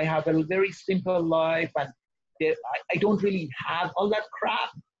lover, and I have a very simple life, and I don't really have all that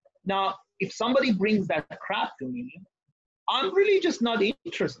crap. Now, if somebody brings that crap to me, I'm really just not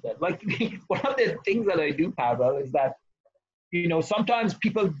interested. Like, one of the things that I do, Pavel, is that, sometimes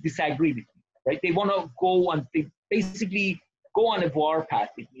people disagree with me, right? They want to go and they basically go on a warpath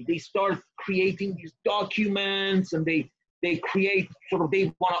with me. They start creating these documents, and they create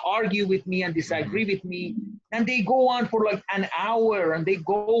they want to argue with me and disagree with me. And they go on for like an hour, and they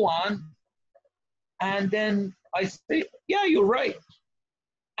go on. And then I say, yeah, you're right.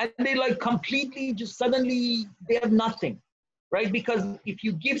 And they completely just suddenly, they have nothing, right? Because if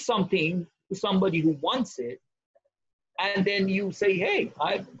you give something to somebody who wants it, and then you say, hey,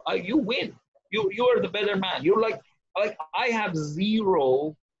 you win. You are the better man. You're like I have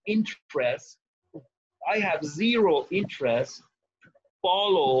zero interest. I have zero interest to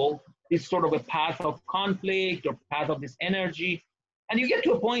follow this sort of a path of conflict or path of this energy. And you get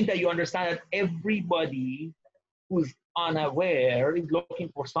to a point that you understand that everybody who's unaware is looking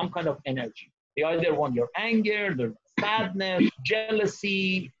for some kind of energy. They either want your anger, their sadness,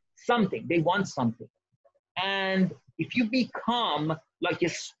 jealousy, something. They want something. And if you become like a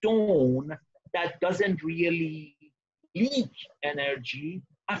stone that doesn't really leak energy,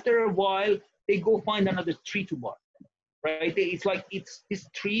 after a while, they go find another tree to bark, right? It's like, it's this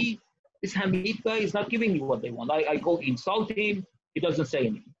tree, this Hamid guy is not giving me what they want. I go insult him, he doesn't say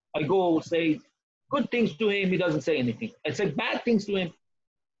anything. I go say good things to him, he doesn't say anything. I say bad things to him,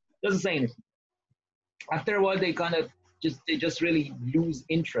 doesn't say anything. After a while, they just really lose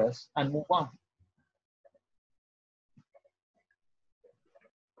interest and move on.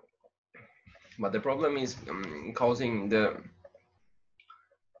 But the problem is causing the.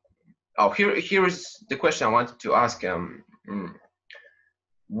 Oh, here's the question I wanted to ask.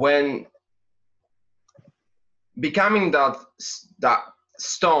 When becoming that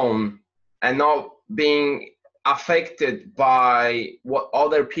stone and not being affected by what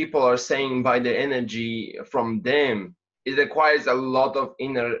other people are saying, by the energy from them, it requires a lot of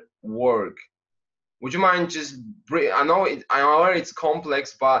inner work. Would you mind just I know it's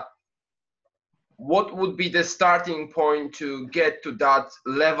complex, but what would be the starting point to get to that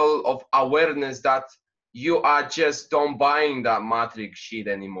level of awareness that you are just don't buying that matrix shit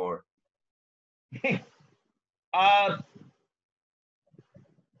anymore? All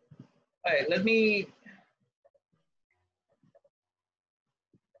right, let me.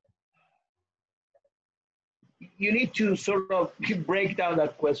 You need to sort of break down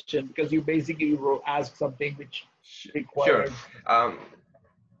that question, because you basically ask something which requires. Sure.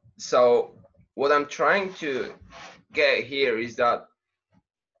 So what I'm trying to get here is that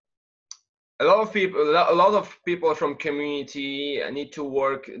a lot of people from community need to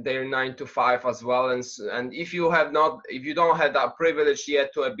work their 9 to 5 as well, and if you don't have that privilege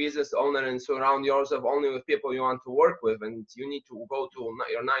yet to a business owner and surround yourself only with people you want to work with, and you need to go to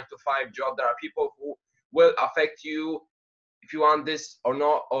your 9 to 5 job, there are people who will affect you if you want this or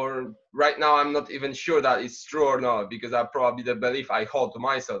not. Or right now I'm not even sure that it's true or not, because that's probably the belief I hold to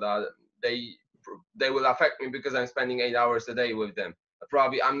myself, that they will affect me because I'm spending 8 hours a day with them.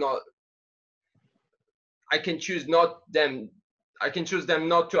 Probably I can choose them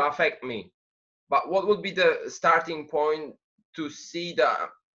not to affect me. But what would be the starting point to see that,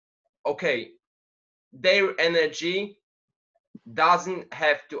 okay, their energy doesn't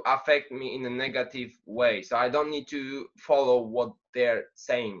have to affect me in a negative way, so I don't need to follow what they're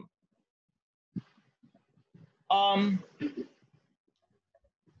saying?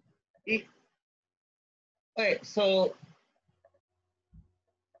 Okay, so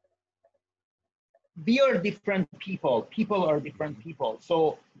we are different people. People are different people.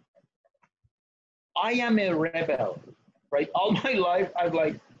 So I am a rebel, right? All my life,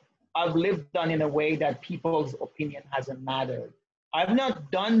 I've lived on in a way that people's opinion hasn't mattered. I've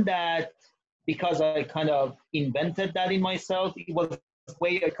not done that because I kind of invented that in myself. It was a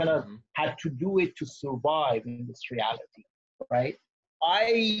way I kind of had to do it to survive in this reality, right?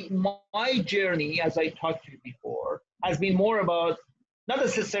 My journey, as I talked to you before, has been more about not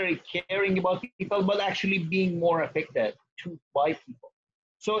necessarily caring about people, but actually being more affected by people.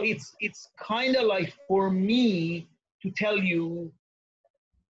 So it's kind of like for me to tell you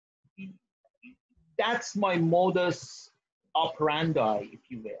that's my modus operandi, if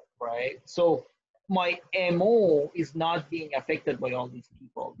you will, right? So my MO is not being affected by all these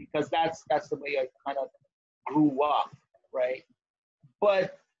people because that's the way I kind of grew up, right?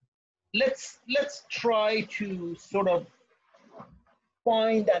 But let's try to sort of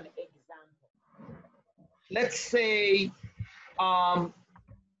find an example. Let's say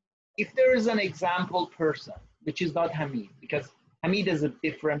if there is an example person, which is not Hamid, because Hamid is a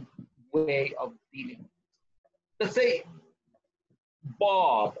different way of dealing. Let's say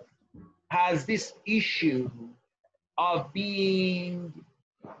Bob has this issue of being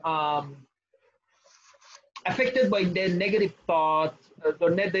affected by the negative thought, the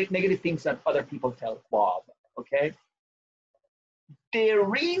negative things that other people tell Bob, okay? The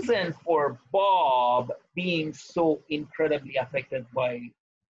reason for Bob being so incredibly affected by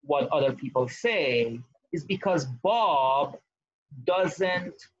what other people say is because Bob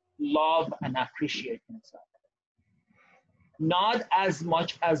doesn't love and appreciate himself. Not as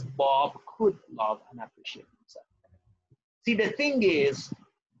much as Bob could love and appreciate himself. See, the thing is,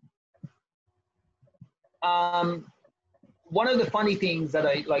 one of the funny things that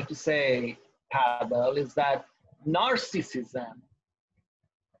I like to say, Pawel, is that narcissism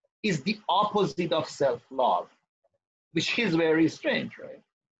is the opposite of self-love, which is very strange, right?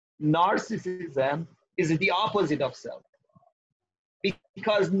 Narcissism is the opposite of self-love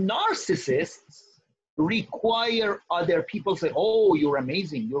because narcissists require other people to say, oh, you're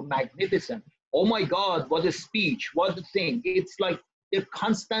amazing, you're magnificent. Oh my God, what a speech, what a thing. It's like they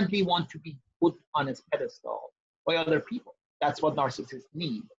constantly want to be put on a pedestal by other people. That's what narcissists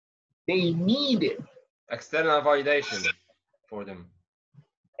need. They need it. External validation for them.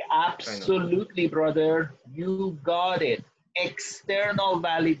 Absolutely, brother. You got it. External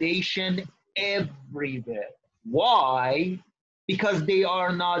validation everywhere. Why? Because they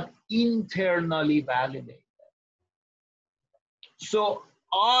are not internally validated. So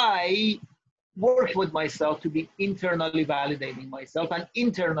I work with myself to be internally validating myself and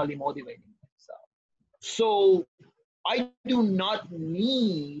internally motivating myself. So I do not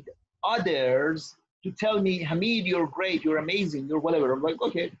need others to tell me, Hamid, you're great, you're amazing, you're whatever. I'm like,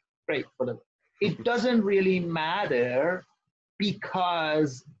 okay, great, whatever. It doesn't really matter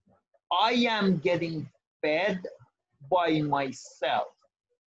because I am getting fed by myself.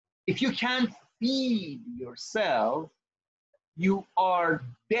 If you can't feed yourself, you are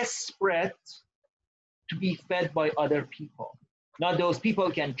desperate to be fed by other people. Now, those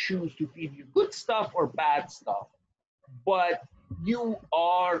people can choose to feed you good stuff or bad stuff, but you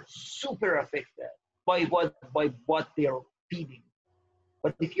are super affected by what they're feeding.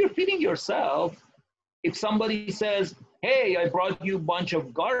 But if you're feeding yourself, if somebody says, hey, I brought you a bunch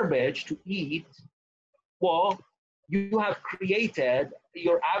of garbage to eat, well, you have created,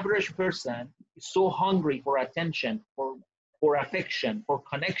 your average person is so hungry for attention, for affection, for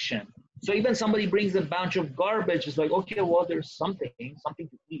connection. So even somebody brings a bunch of garbage, it's like, okay, well, there's something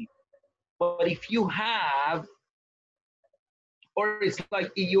to eat. But if you have, or it's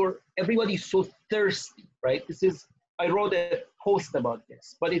like everybody's so thirsty, right? I wrote a post about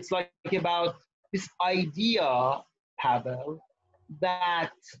this, but it's like about this idea, Pawel,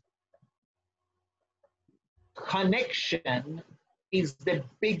 that connection is the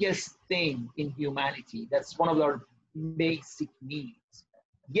biggest thing in humanity. That's one of our basic needs.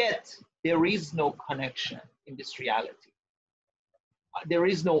 Yet, there is no connection in this reality. There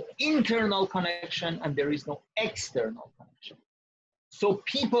is no internal connection and there is no external connection. So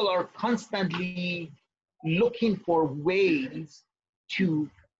people are constantly looking for ways to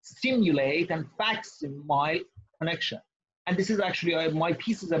simulate and facsimile connection. And this is actually, my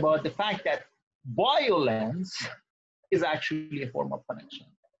piece is about the fact that violence is actually a form of connection.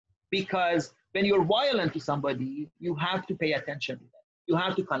 Because when you're violent to somebody, you have to pay attention to them. You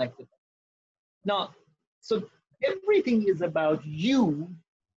have to connect with them. Now, so everything is about you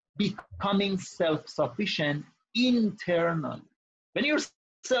becoming self-sufficient internally. When you're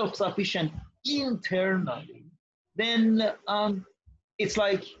self-sufficient internally, then it's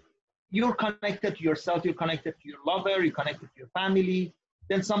like you're connected to yourself, you're connected to your lover, you're connected to your family.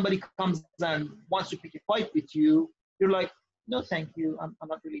 Then somebody comes and wants to pick a fight with you. You're like, no, thank you. I'm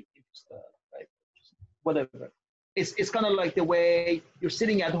not really interested, right? Just whatever. It's kind of like the way you're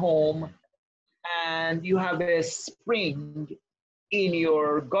sitting at home and you have a spring in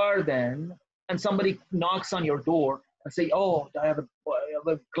your garden and somebody knocks on your door and say, oh, I have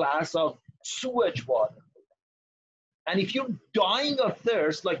a glass of sewage water. And if you're dying of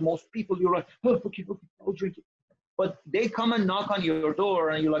thirst, like most people, you're like, oh, okay, I'll drink it. But they come and knock on your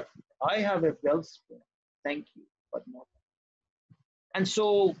door and you're like, I have a wellspring, thank you, but no. And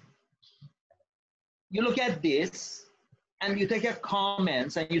so you look at this and you take at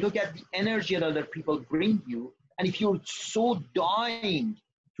comments and you look at the energy that other people bring you. And if you're so dying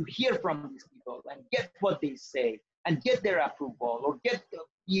to hear from these people and get what they say and get their approval or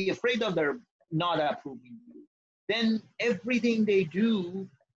be afraid of their not approving you, then everything they do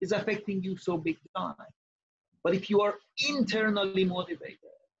is affecting you so big time. But if you are internally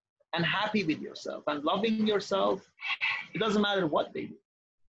motivated and happy with yourself and loving yourself, it doesn't matter what they do.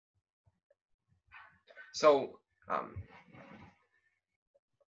 So,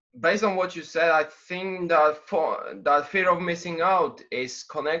 based on what you said, I think that fear of missing out is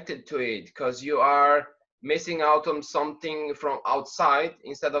connected to it, because you are missing out on something from outside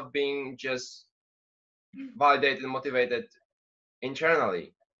instead of being just validated and motivated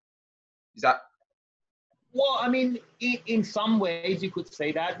internally. Is that? Well, I mean, in some ways you could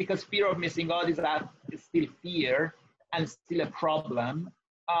say that, because fear of missing out is still fear and still a problem.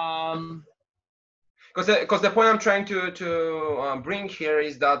 Because the point I'm trying to bring here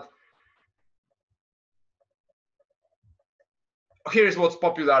is that here's what's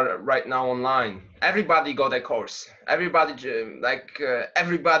popular right now online. Everybody got a course. Everybody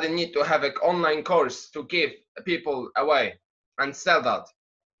everybody need to have an online course to give people away and sell that.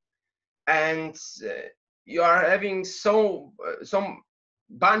 And you are having some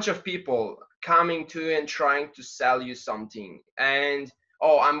bunch of people coming to you and trying to sell you something. And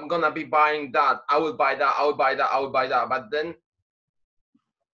oh, I'm gonna be buying that. I will buy that. I will buy that. I will buy that. But then,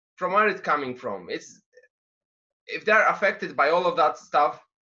 from where it's coming from? It's if they're affected by all of that stuff,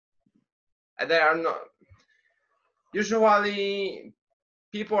 they are not. Usually,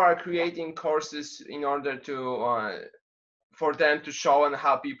 people are creating courses in order to for them to show and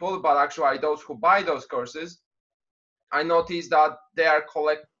help people. But actually, those who buy those courses, I noticed that they are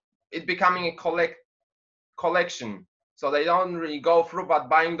becoming a collection. So they don't really go through, but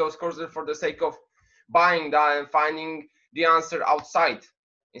buying those courses for the sake of buying that and finding the answer outside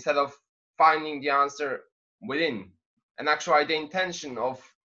instead of finding the answer within, and actually the intention of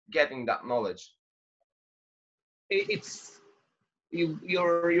getting that knowledge.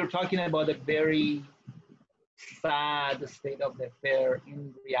 You're talking about a very sad state of the affair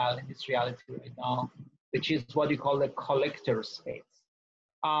in this reality right now, which is what you call the collector space,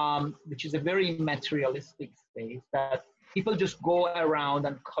 which is a very materialistic space that people just go around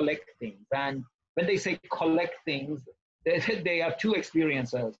and collect things. And when they say collect things, they have two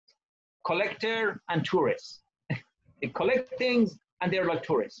experiences: collector and tourist. They collect things and they're like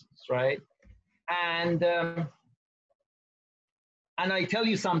tourists, right? And I tell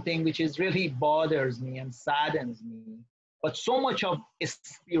you something which is really bothers me and saddens me, but so much of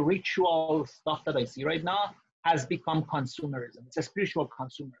spiritual stuff that I see right now has become consumerism. It's a spiritual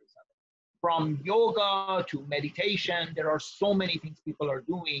consumerism. From yoga to meditation, there are so many things people are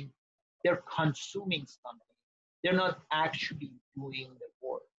doing. They're consuming something. They're not actually doing the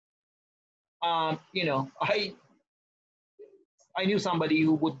work. You know, I knew somebody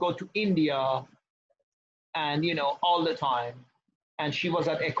who would go to India and, you know, all the time. And she was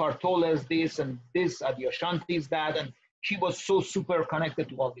at Eckhart Tolle's this and this, at Yoshanti's that, and she was so super connected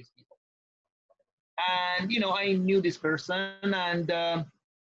to all these people. And, you know, I knew this person, and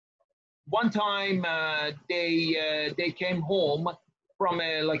one time they came home from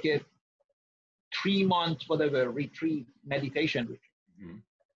a 3-month retreat, meditation retreat. Mm-hmm.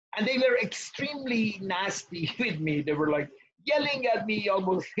 And they were extremely nasty with me. They were like yelling at me,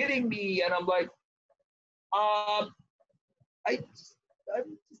 almost hitting me, and I'm like, I just a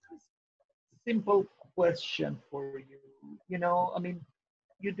simple question for you. You know, I mean,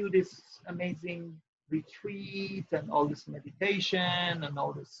 you do this amazing retreat and all this meditation and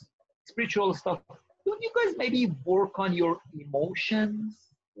all this spiritual stuff. Don't you guys maybe work on your emotions?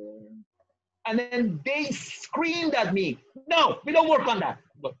 And then they screamed at me, no, we don't work on that.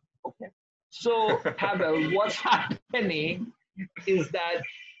 But, okay. So, Pawel, what's happening is that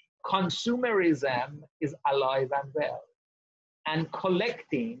consumerism is alive and well, and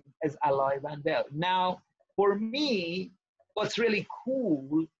collecting is alive and well. Now, for me, what's really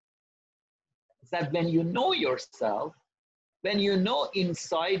cool is that when you know yourself, when you know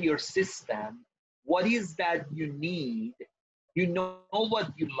inside your system what is that you need, you know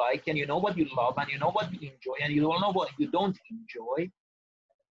what you like, and you know what you love, and you know what you enjoy, and you don't know what you don't enjoy.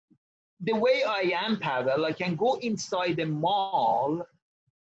 The way I am, Pawel, I can go inside a mall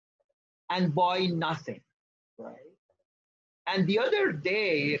and buy nothing, right? And the other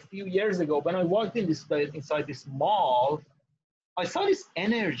day, a few years ago, when I walked inside this mall, I saw this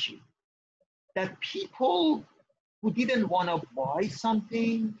energy that people who didn't want to buy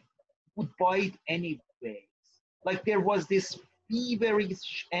something would buy it anyways. Like there was this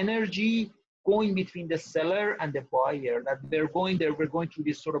feverish energy going between the seller and the buyer, that they were going through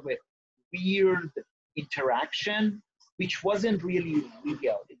this sort of a weird interaction, which wasn't really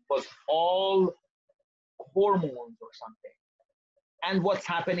real. It was all hormones or something. And what's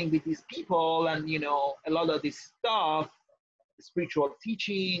happening with these people, and a lot of this stuff, spiritual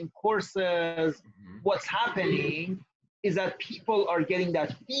teaching, courses, what's happening is that people are getting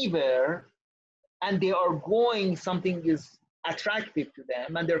that fever and they are going, something is attractive to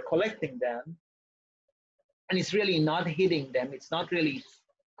them and they're collecting them. And it's really not hitting them. It's not really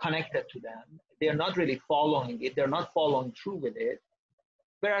connected to them. They're not really following it. They're not following through with it.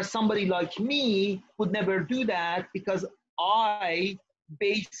 Whereas somebody like me would never do that, because I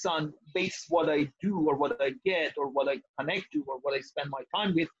base what I do or what I get or what I connect to or what I spend my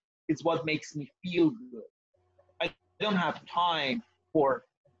time with is what makes me feel good. I don't have time for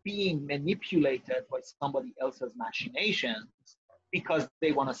being manipulated by somebody else's machinations because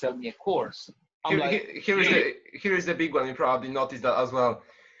they want to sell me a course. Here's the big one. You probably noticed that as well.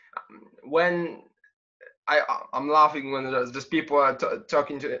 When I'm laughing when there's people are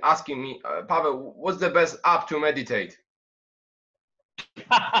asking me, Paweł, what's the best app to meditate?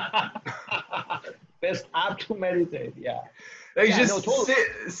 Best app to meditate, yeah. Like totally.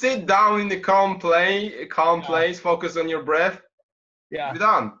 sit down in the calm place, focus on your breath. Yeah. You're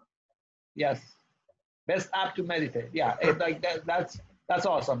done. Yes. Best app to meditate. Yeah. It's like that's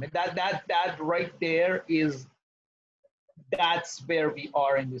awesome. That right there that's where we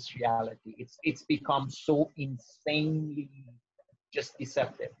are in this reality. It's become so insanely just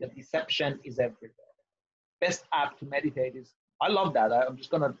deceptive. The deception is everywhere. Best app to meditate is, I love that. I'm just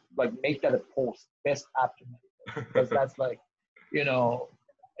gonna make that a post. Best app to meditate, because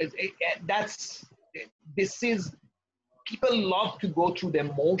that's this is, people love to go through the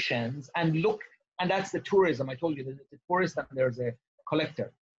motions and look, and that's the tourism. I told you, there's a tourist and there's a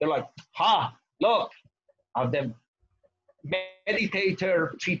collector. They're like, look, I have them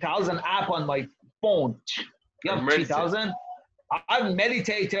Meditator 3000 app on my phone. You have 3000? I have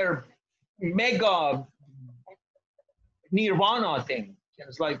Meditator mega nirvana thing. And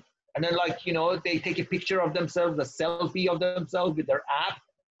it's like, and then they take a picture of themselves, a selfie of themselves with their app.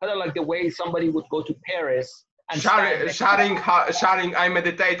 Kind of like the way somebody would go to Paris and shouting, I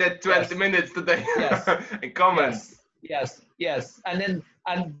meditated 20 minutes today. Yes. And comments. Yes. And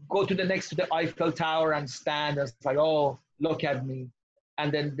go to the Eiffel Tower and stand. And it's like, oh, look at me. And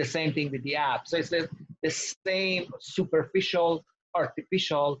then the same thing with the app. So it's the same superficial,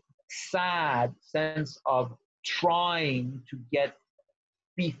 artificial, sad sense of trying to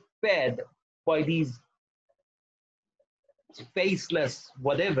be fed by these faceless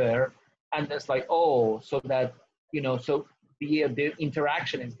whatever. And it's like, oh, so that, so the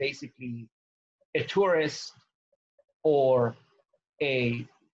interaction is basically a tourist or a,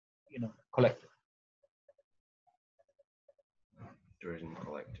 collector. Tourism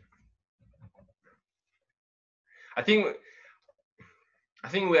collector. I think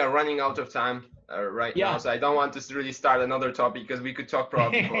we are running out of time right now, so I don't want to really start another topic, because we could talk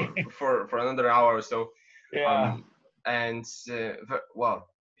probably for another hour or so. Yeah. Well,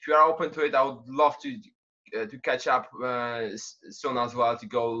 if you are open to it, I would love to catch up soon as well, to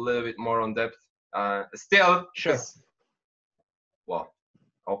go a little bit more on depth. Still, sure. Well,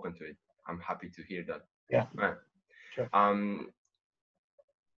 open to it. I'm happy to hear that. Yeah. Sure.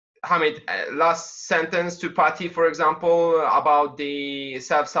 Hamid, last sentence to Patty, for example, about the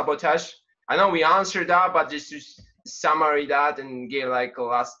self-sabotage. I know we answered that, but just to summary that and give a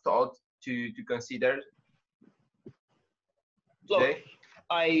last thought to consider. Look,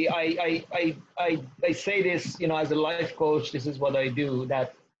 I say this, as a life coach, this is what I do,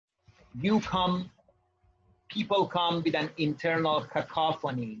 that people come with an internal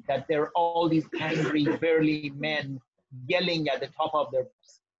cacophony, that there are all these angry, burly men yelling at the top of their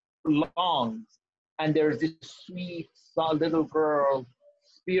lungs, and there's this sweet little girl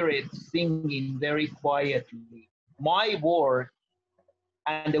spirit singing very quietly. My work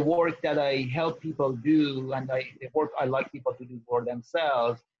and the work that I help people do, and the work I like people to do for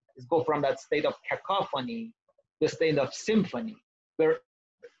themselves, is go from that state of cacophony to the state of symphony, where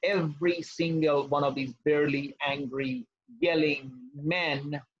every single one of these barely angry, yelling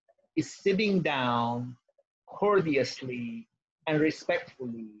men is sitting down courteously and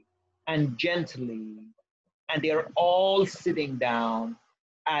respectfully and gently, and they're all sitting down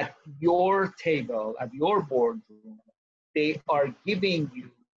at your table, at your boardroom. They are giving you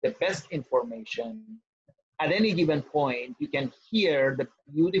the best information. At any given point, you can hear the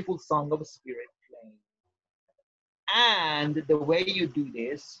beautiful song of spirit playing. And the way you do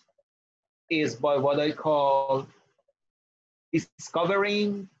this is by what I call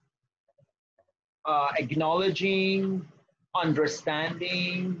discovering, acknowledging,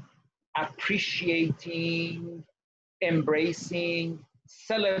 understanding, appreciating, embracing,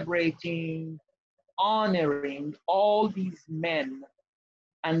 celebrating, honoring all these men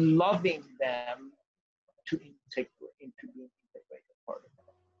and loving them to integrate into being integrated part of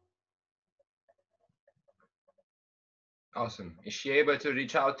it. Awesome. Is she able to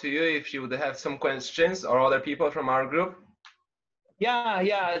reach out to you if she would have some questions, or other people from our group? Yeah.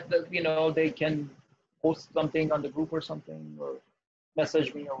 They can post something on the group or something, or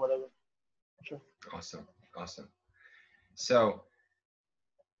message me or whatever. Sure. Awesome. So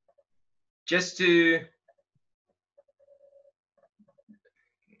just to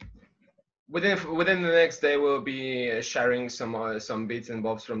within the next day, we'll be sharing some bits and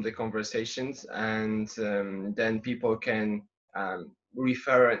bobs from the conversations, and then people can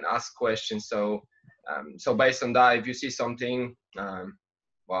refer and ask questions. So based on that, if you see something,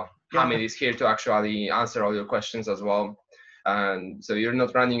 Hamid is here to actually answer all your questions as well. So you're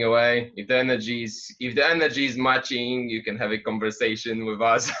not running away. If the energy is matching, you can have a conversation with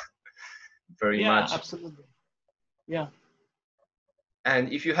us. Very much. Yeah, absolutely. Yeah.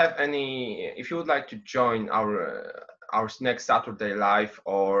 And if you would like to join our next Saturday live,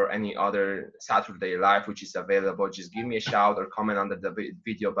 or any other Saturday live which is available, just give me a shout or comment under the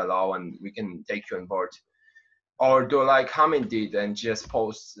video below, and we can take you on board. Or do like Hamid did and just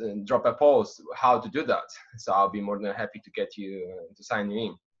drop a post how to do that. So I'll be more than happy to get you to sign you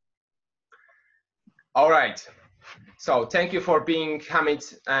in. All right. So thank you for being Hamid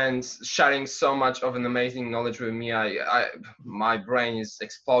and sharing so much of an amazing knowledge with me. My brain is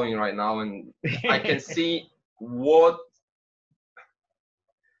exploding right now, and I can see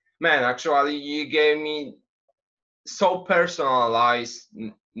actually you gave me so personalized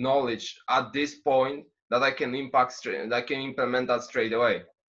knowledge at this point that I can implement that straight away.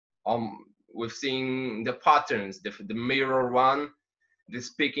 We've seen the patterns, the mirror one, the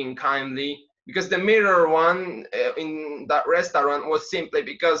speaking kindly, because the mirror one in that restaurant was simply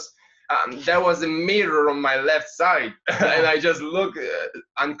because there was a mirror on my left side, and I just looked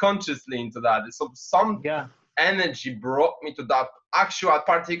unconsciously into that. So some energy brought me to that actual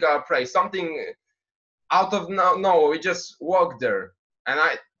particular place, something out of no, we just walked there, and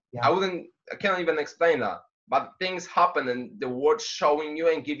I can't even explain that, but things happen, and the world's showing you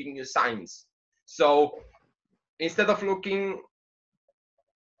and giving you signs. So instead of looking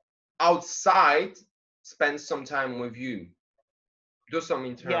outside, spend some time with you, do some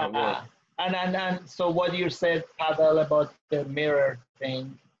internal work. And so what you said, Pawel, about the mirror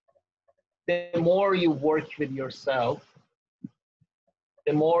thing, the more you work with yourself,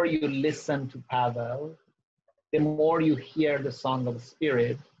 the more you listen to Pawel, the more you hear the song of the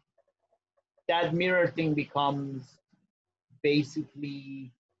spirit, that mirror thing becomes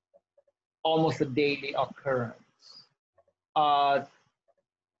basically almost a daily occurrence.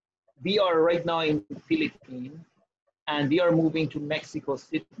 We are right now in the Philippines, and we are moving to Mexico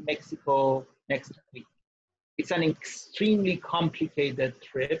next week. It's an extremely complicated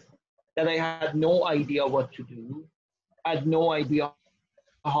trip that I had no idea what to do. I had no idea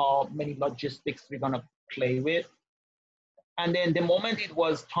how many logistics we're gonna play with. And then the moment it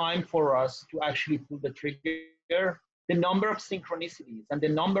was time for us to actually pull the trigger, the number of synchronicities and the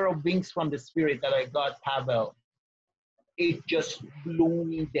number of wings from the spirit that I got, Pawel, it just blew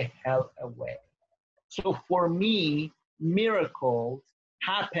me the hell away. So for me, miracles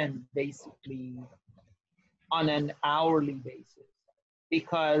happen basically on an hourly basis,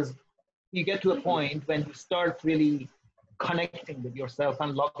 because you get to a point when you start really connecting with yourself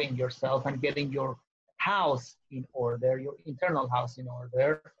and loving yourself and getting your house in order, your internal house in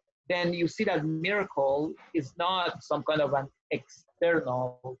order, then you see that miracle is not some kind of an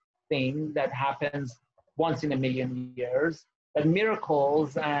external thing that happens once in a million years. That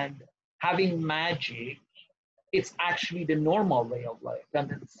miracles and having magic, it's actually the normal way of life. And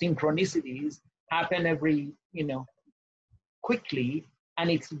the synchronicities happen every, quickly. And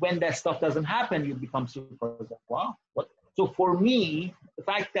it's when that stuff doesn't happen, you become super, wow. What? So for me, the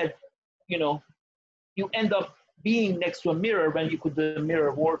fact that, you end up being next to a mirror when you could do the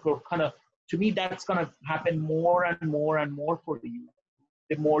mirror work, or kind of, to me, that's going to happen more and more and more for you,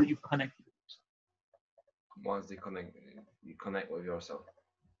 the more you connect with yourself. Once you connect with yourself.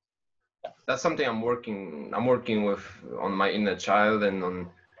 That's something I'm working with on my inner child, and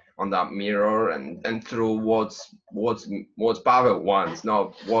on that mirror, and through what's Pawel wants,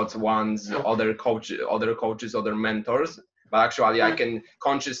 not what wants other coaches, other mentors. but actually I can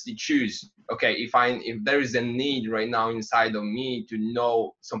consciously choose, okay, if there is a need right now inside of me to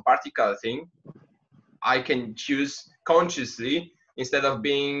know some particular thing, I can choose consciously instead of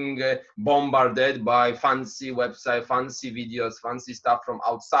being bombarded by fancy website, fancy videos, fancy stuff from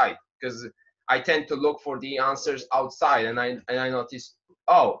outside. Because I tend to look for the answers outside, and I notice,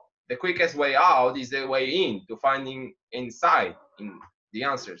 oh, the quickest way out is the way in to finding inside in the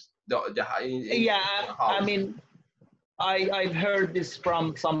answers. I mean, I've heard this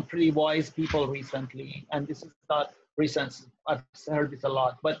from some pretty wise people recently, and this is not recent. I've heard this a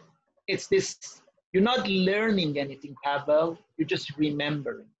lot, but it's this: you're not learning anything, Pawel. You're just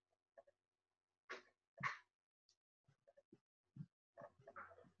remembering.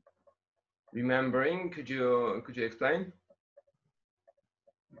 Remembering? Could you explain?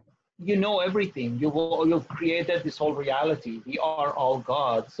 You know everything. You've created this whole reality. We are all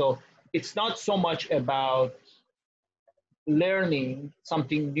God. So it's not so much about learning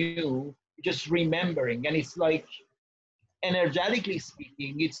something new, just remembering. And it's like, energetically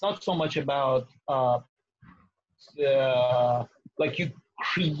speaking, it's not so much about like you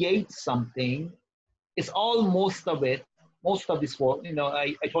create something. It's all most of this work. You know,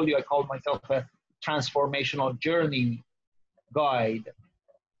 I told you I call myself a transformational journey guide.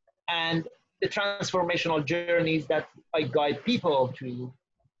 And the transformational journeys that I guide people to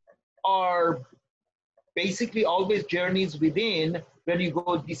are basically always journeys within where you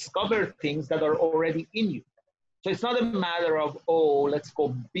go discover things that are already in you. So it's not a matter of, oh, let's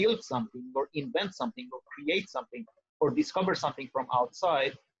go build something or invent something or create something or discover something from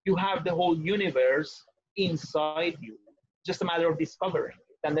outside. You have the whole universe inside you. Just a matter of discovering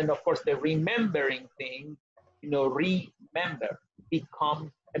it. And then, of course, the remembering thing, you know, remember,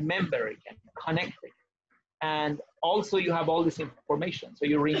 become a member again, connecting. And also you have all this information, so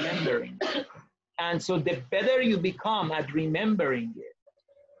you're remembering. And so the better you become at remembering it,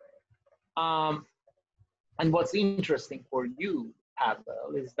 and what's interesting for you,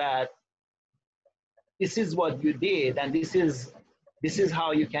 Pawel, is that this is what you did, and this is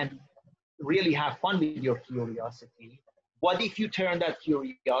how you can really have fun with your curiosity. What if you turn that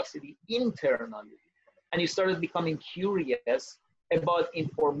curiosity internally and you started becoming curious about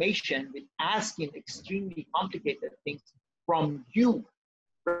information with asking extremely complicated things from you,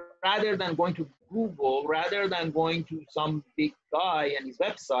 rather than going to Google, rather than going to some big guy and his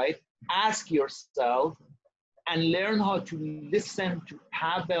website? Ask yourself and learn how to listen to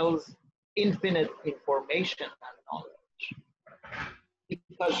Pawel's infinite information and knowledge,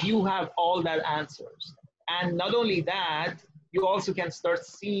 because you have all that answers. And not only that, you also can start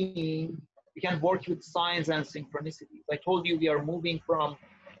seeing, you can work with signs and synchronicities. I told you we are moving from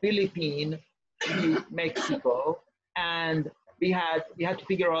Philippines to Mexico, and we had to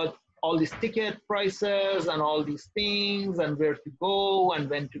figure out all these ticket prices and all these things and where to go and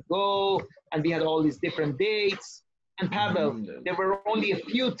when to go, and we had all these different dates. And Pawel, there were only a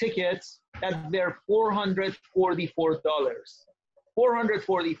few tickets that were $444.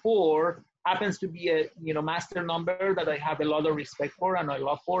 444 happens to be a master number that I have a lot of respect for and I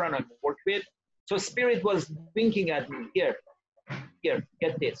love for and I work with. So Spirit was winking at me, here,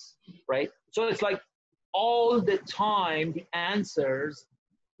 get this, right? So it's like all the time the answers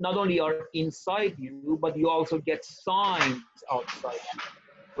not only are inside you, but you also get signs outside you,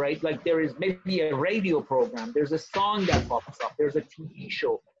 right? Like there is maybe a radio program, there's a song that pops up, there's a TV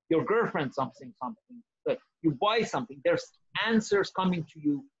show, your girlfriend something, like you buy something, there's answers coming to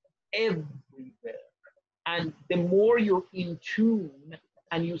you everywhere. And the more you're in tune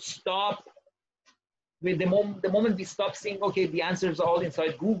and you stop with the moment we stop saying, okay, the answers are all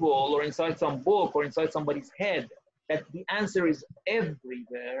inside Google or inside some book or inside somebody's head, that the answer is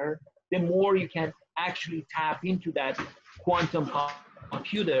everywhere, the more you can actually tap into that quantum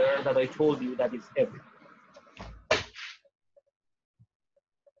computer that I told you that is everywhere.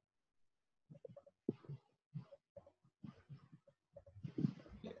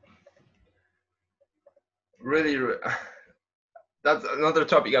 Really, that's another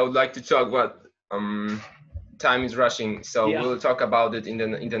topic I would like to talk about. Time is rushing, so we'll talk about it in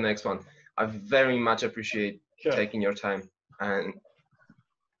the next one. I very much appreciate taking your time and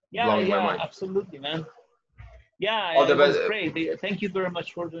blowing my mind. Absolutely, man. Yeah, all it was great. Thank you very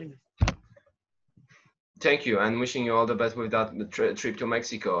much for doing this. Thank you, and wishing you all the best with that trip to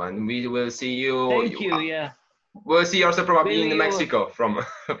Mexico. And we will see you. Thank you. Yeah. We'll see you also probably in Mexico from.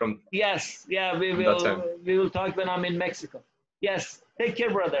 Yes. Yeah. We will talk when I'm in Mexico. Yes. Take care,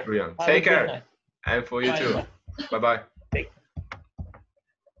 brother. Brilliant. Take care. And for you too. Bye bye.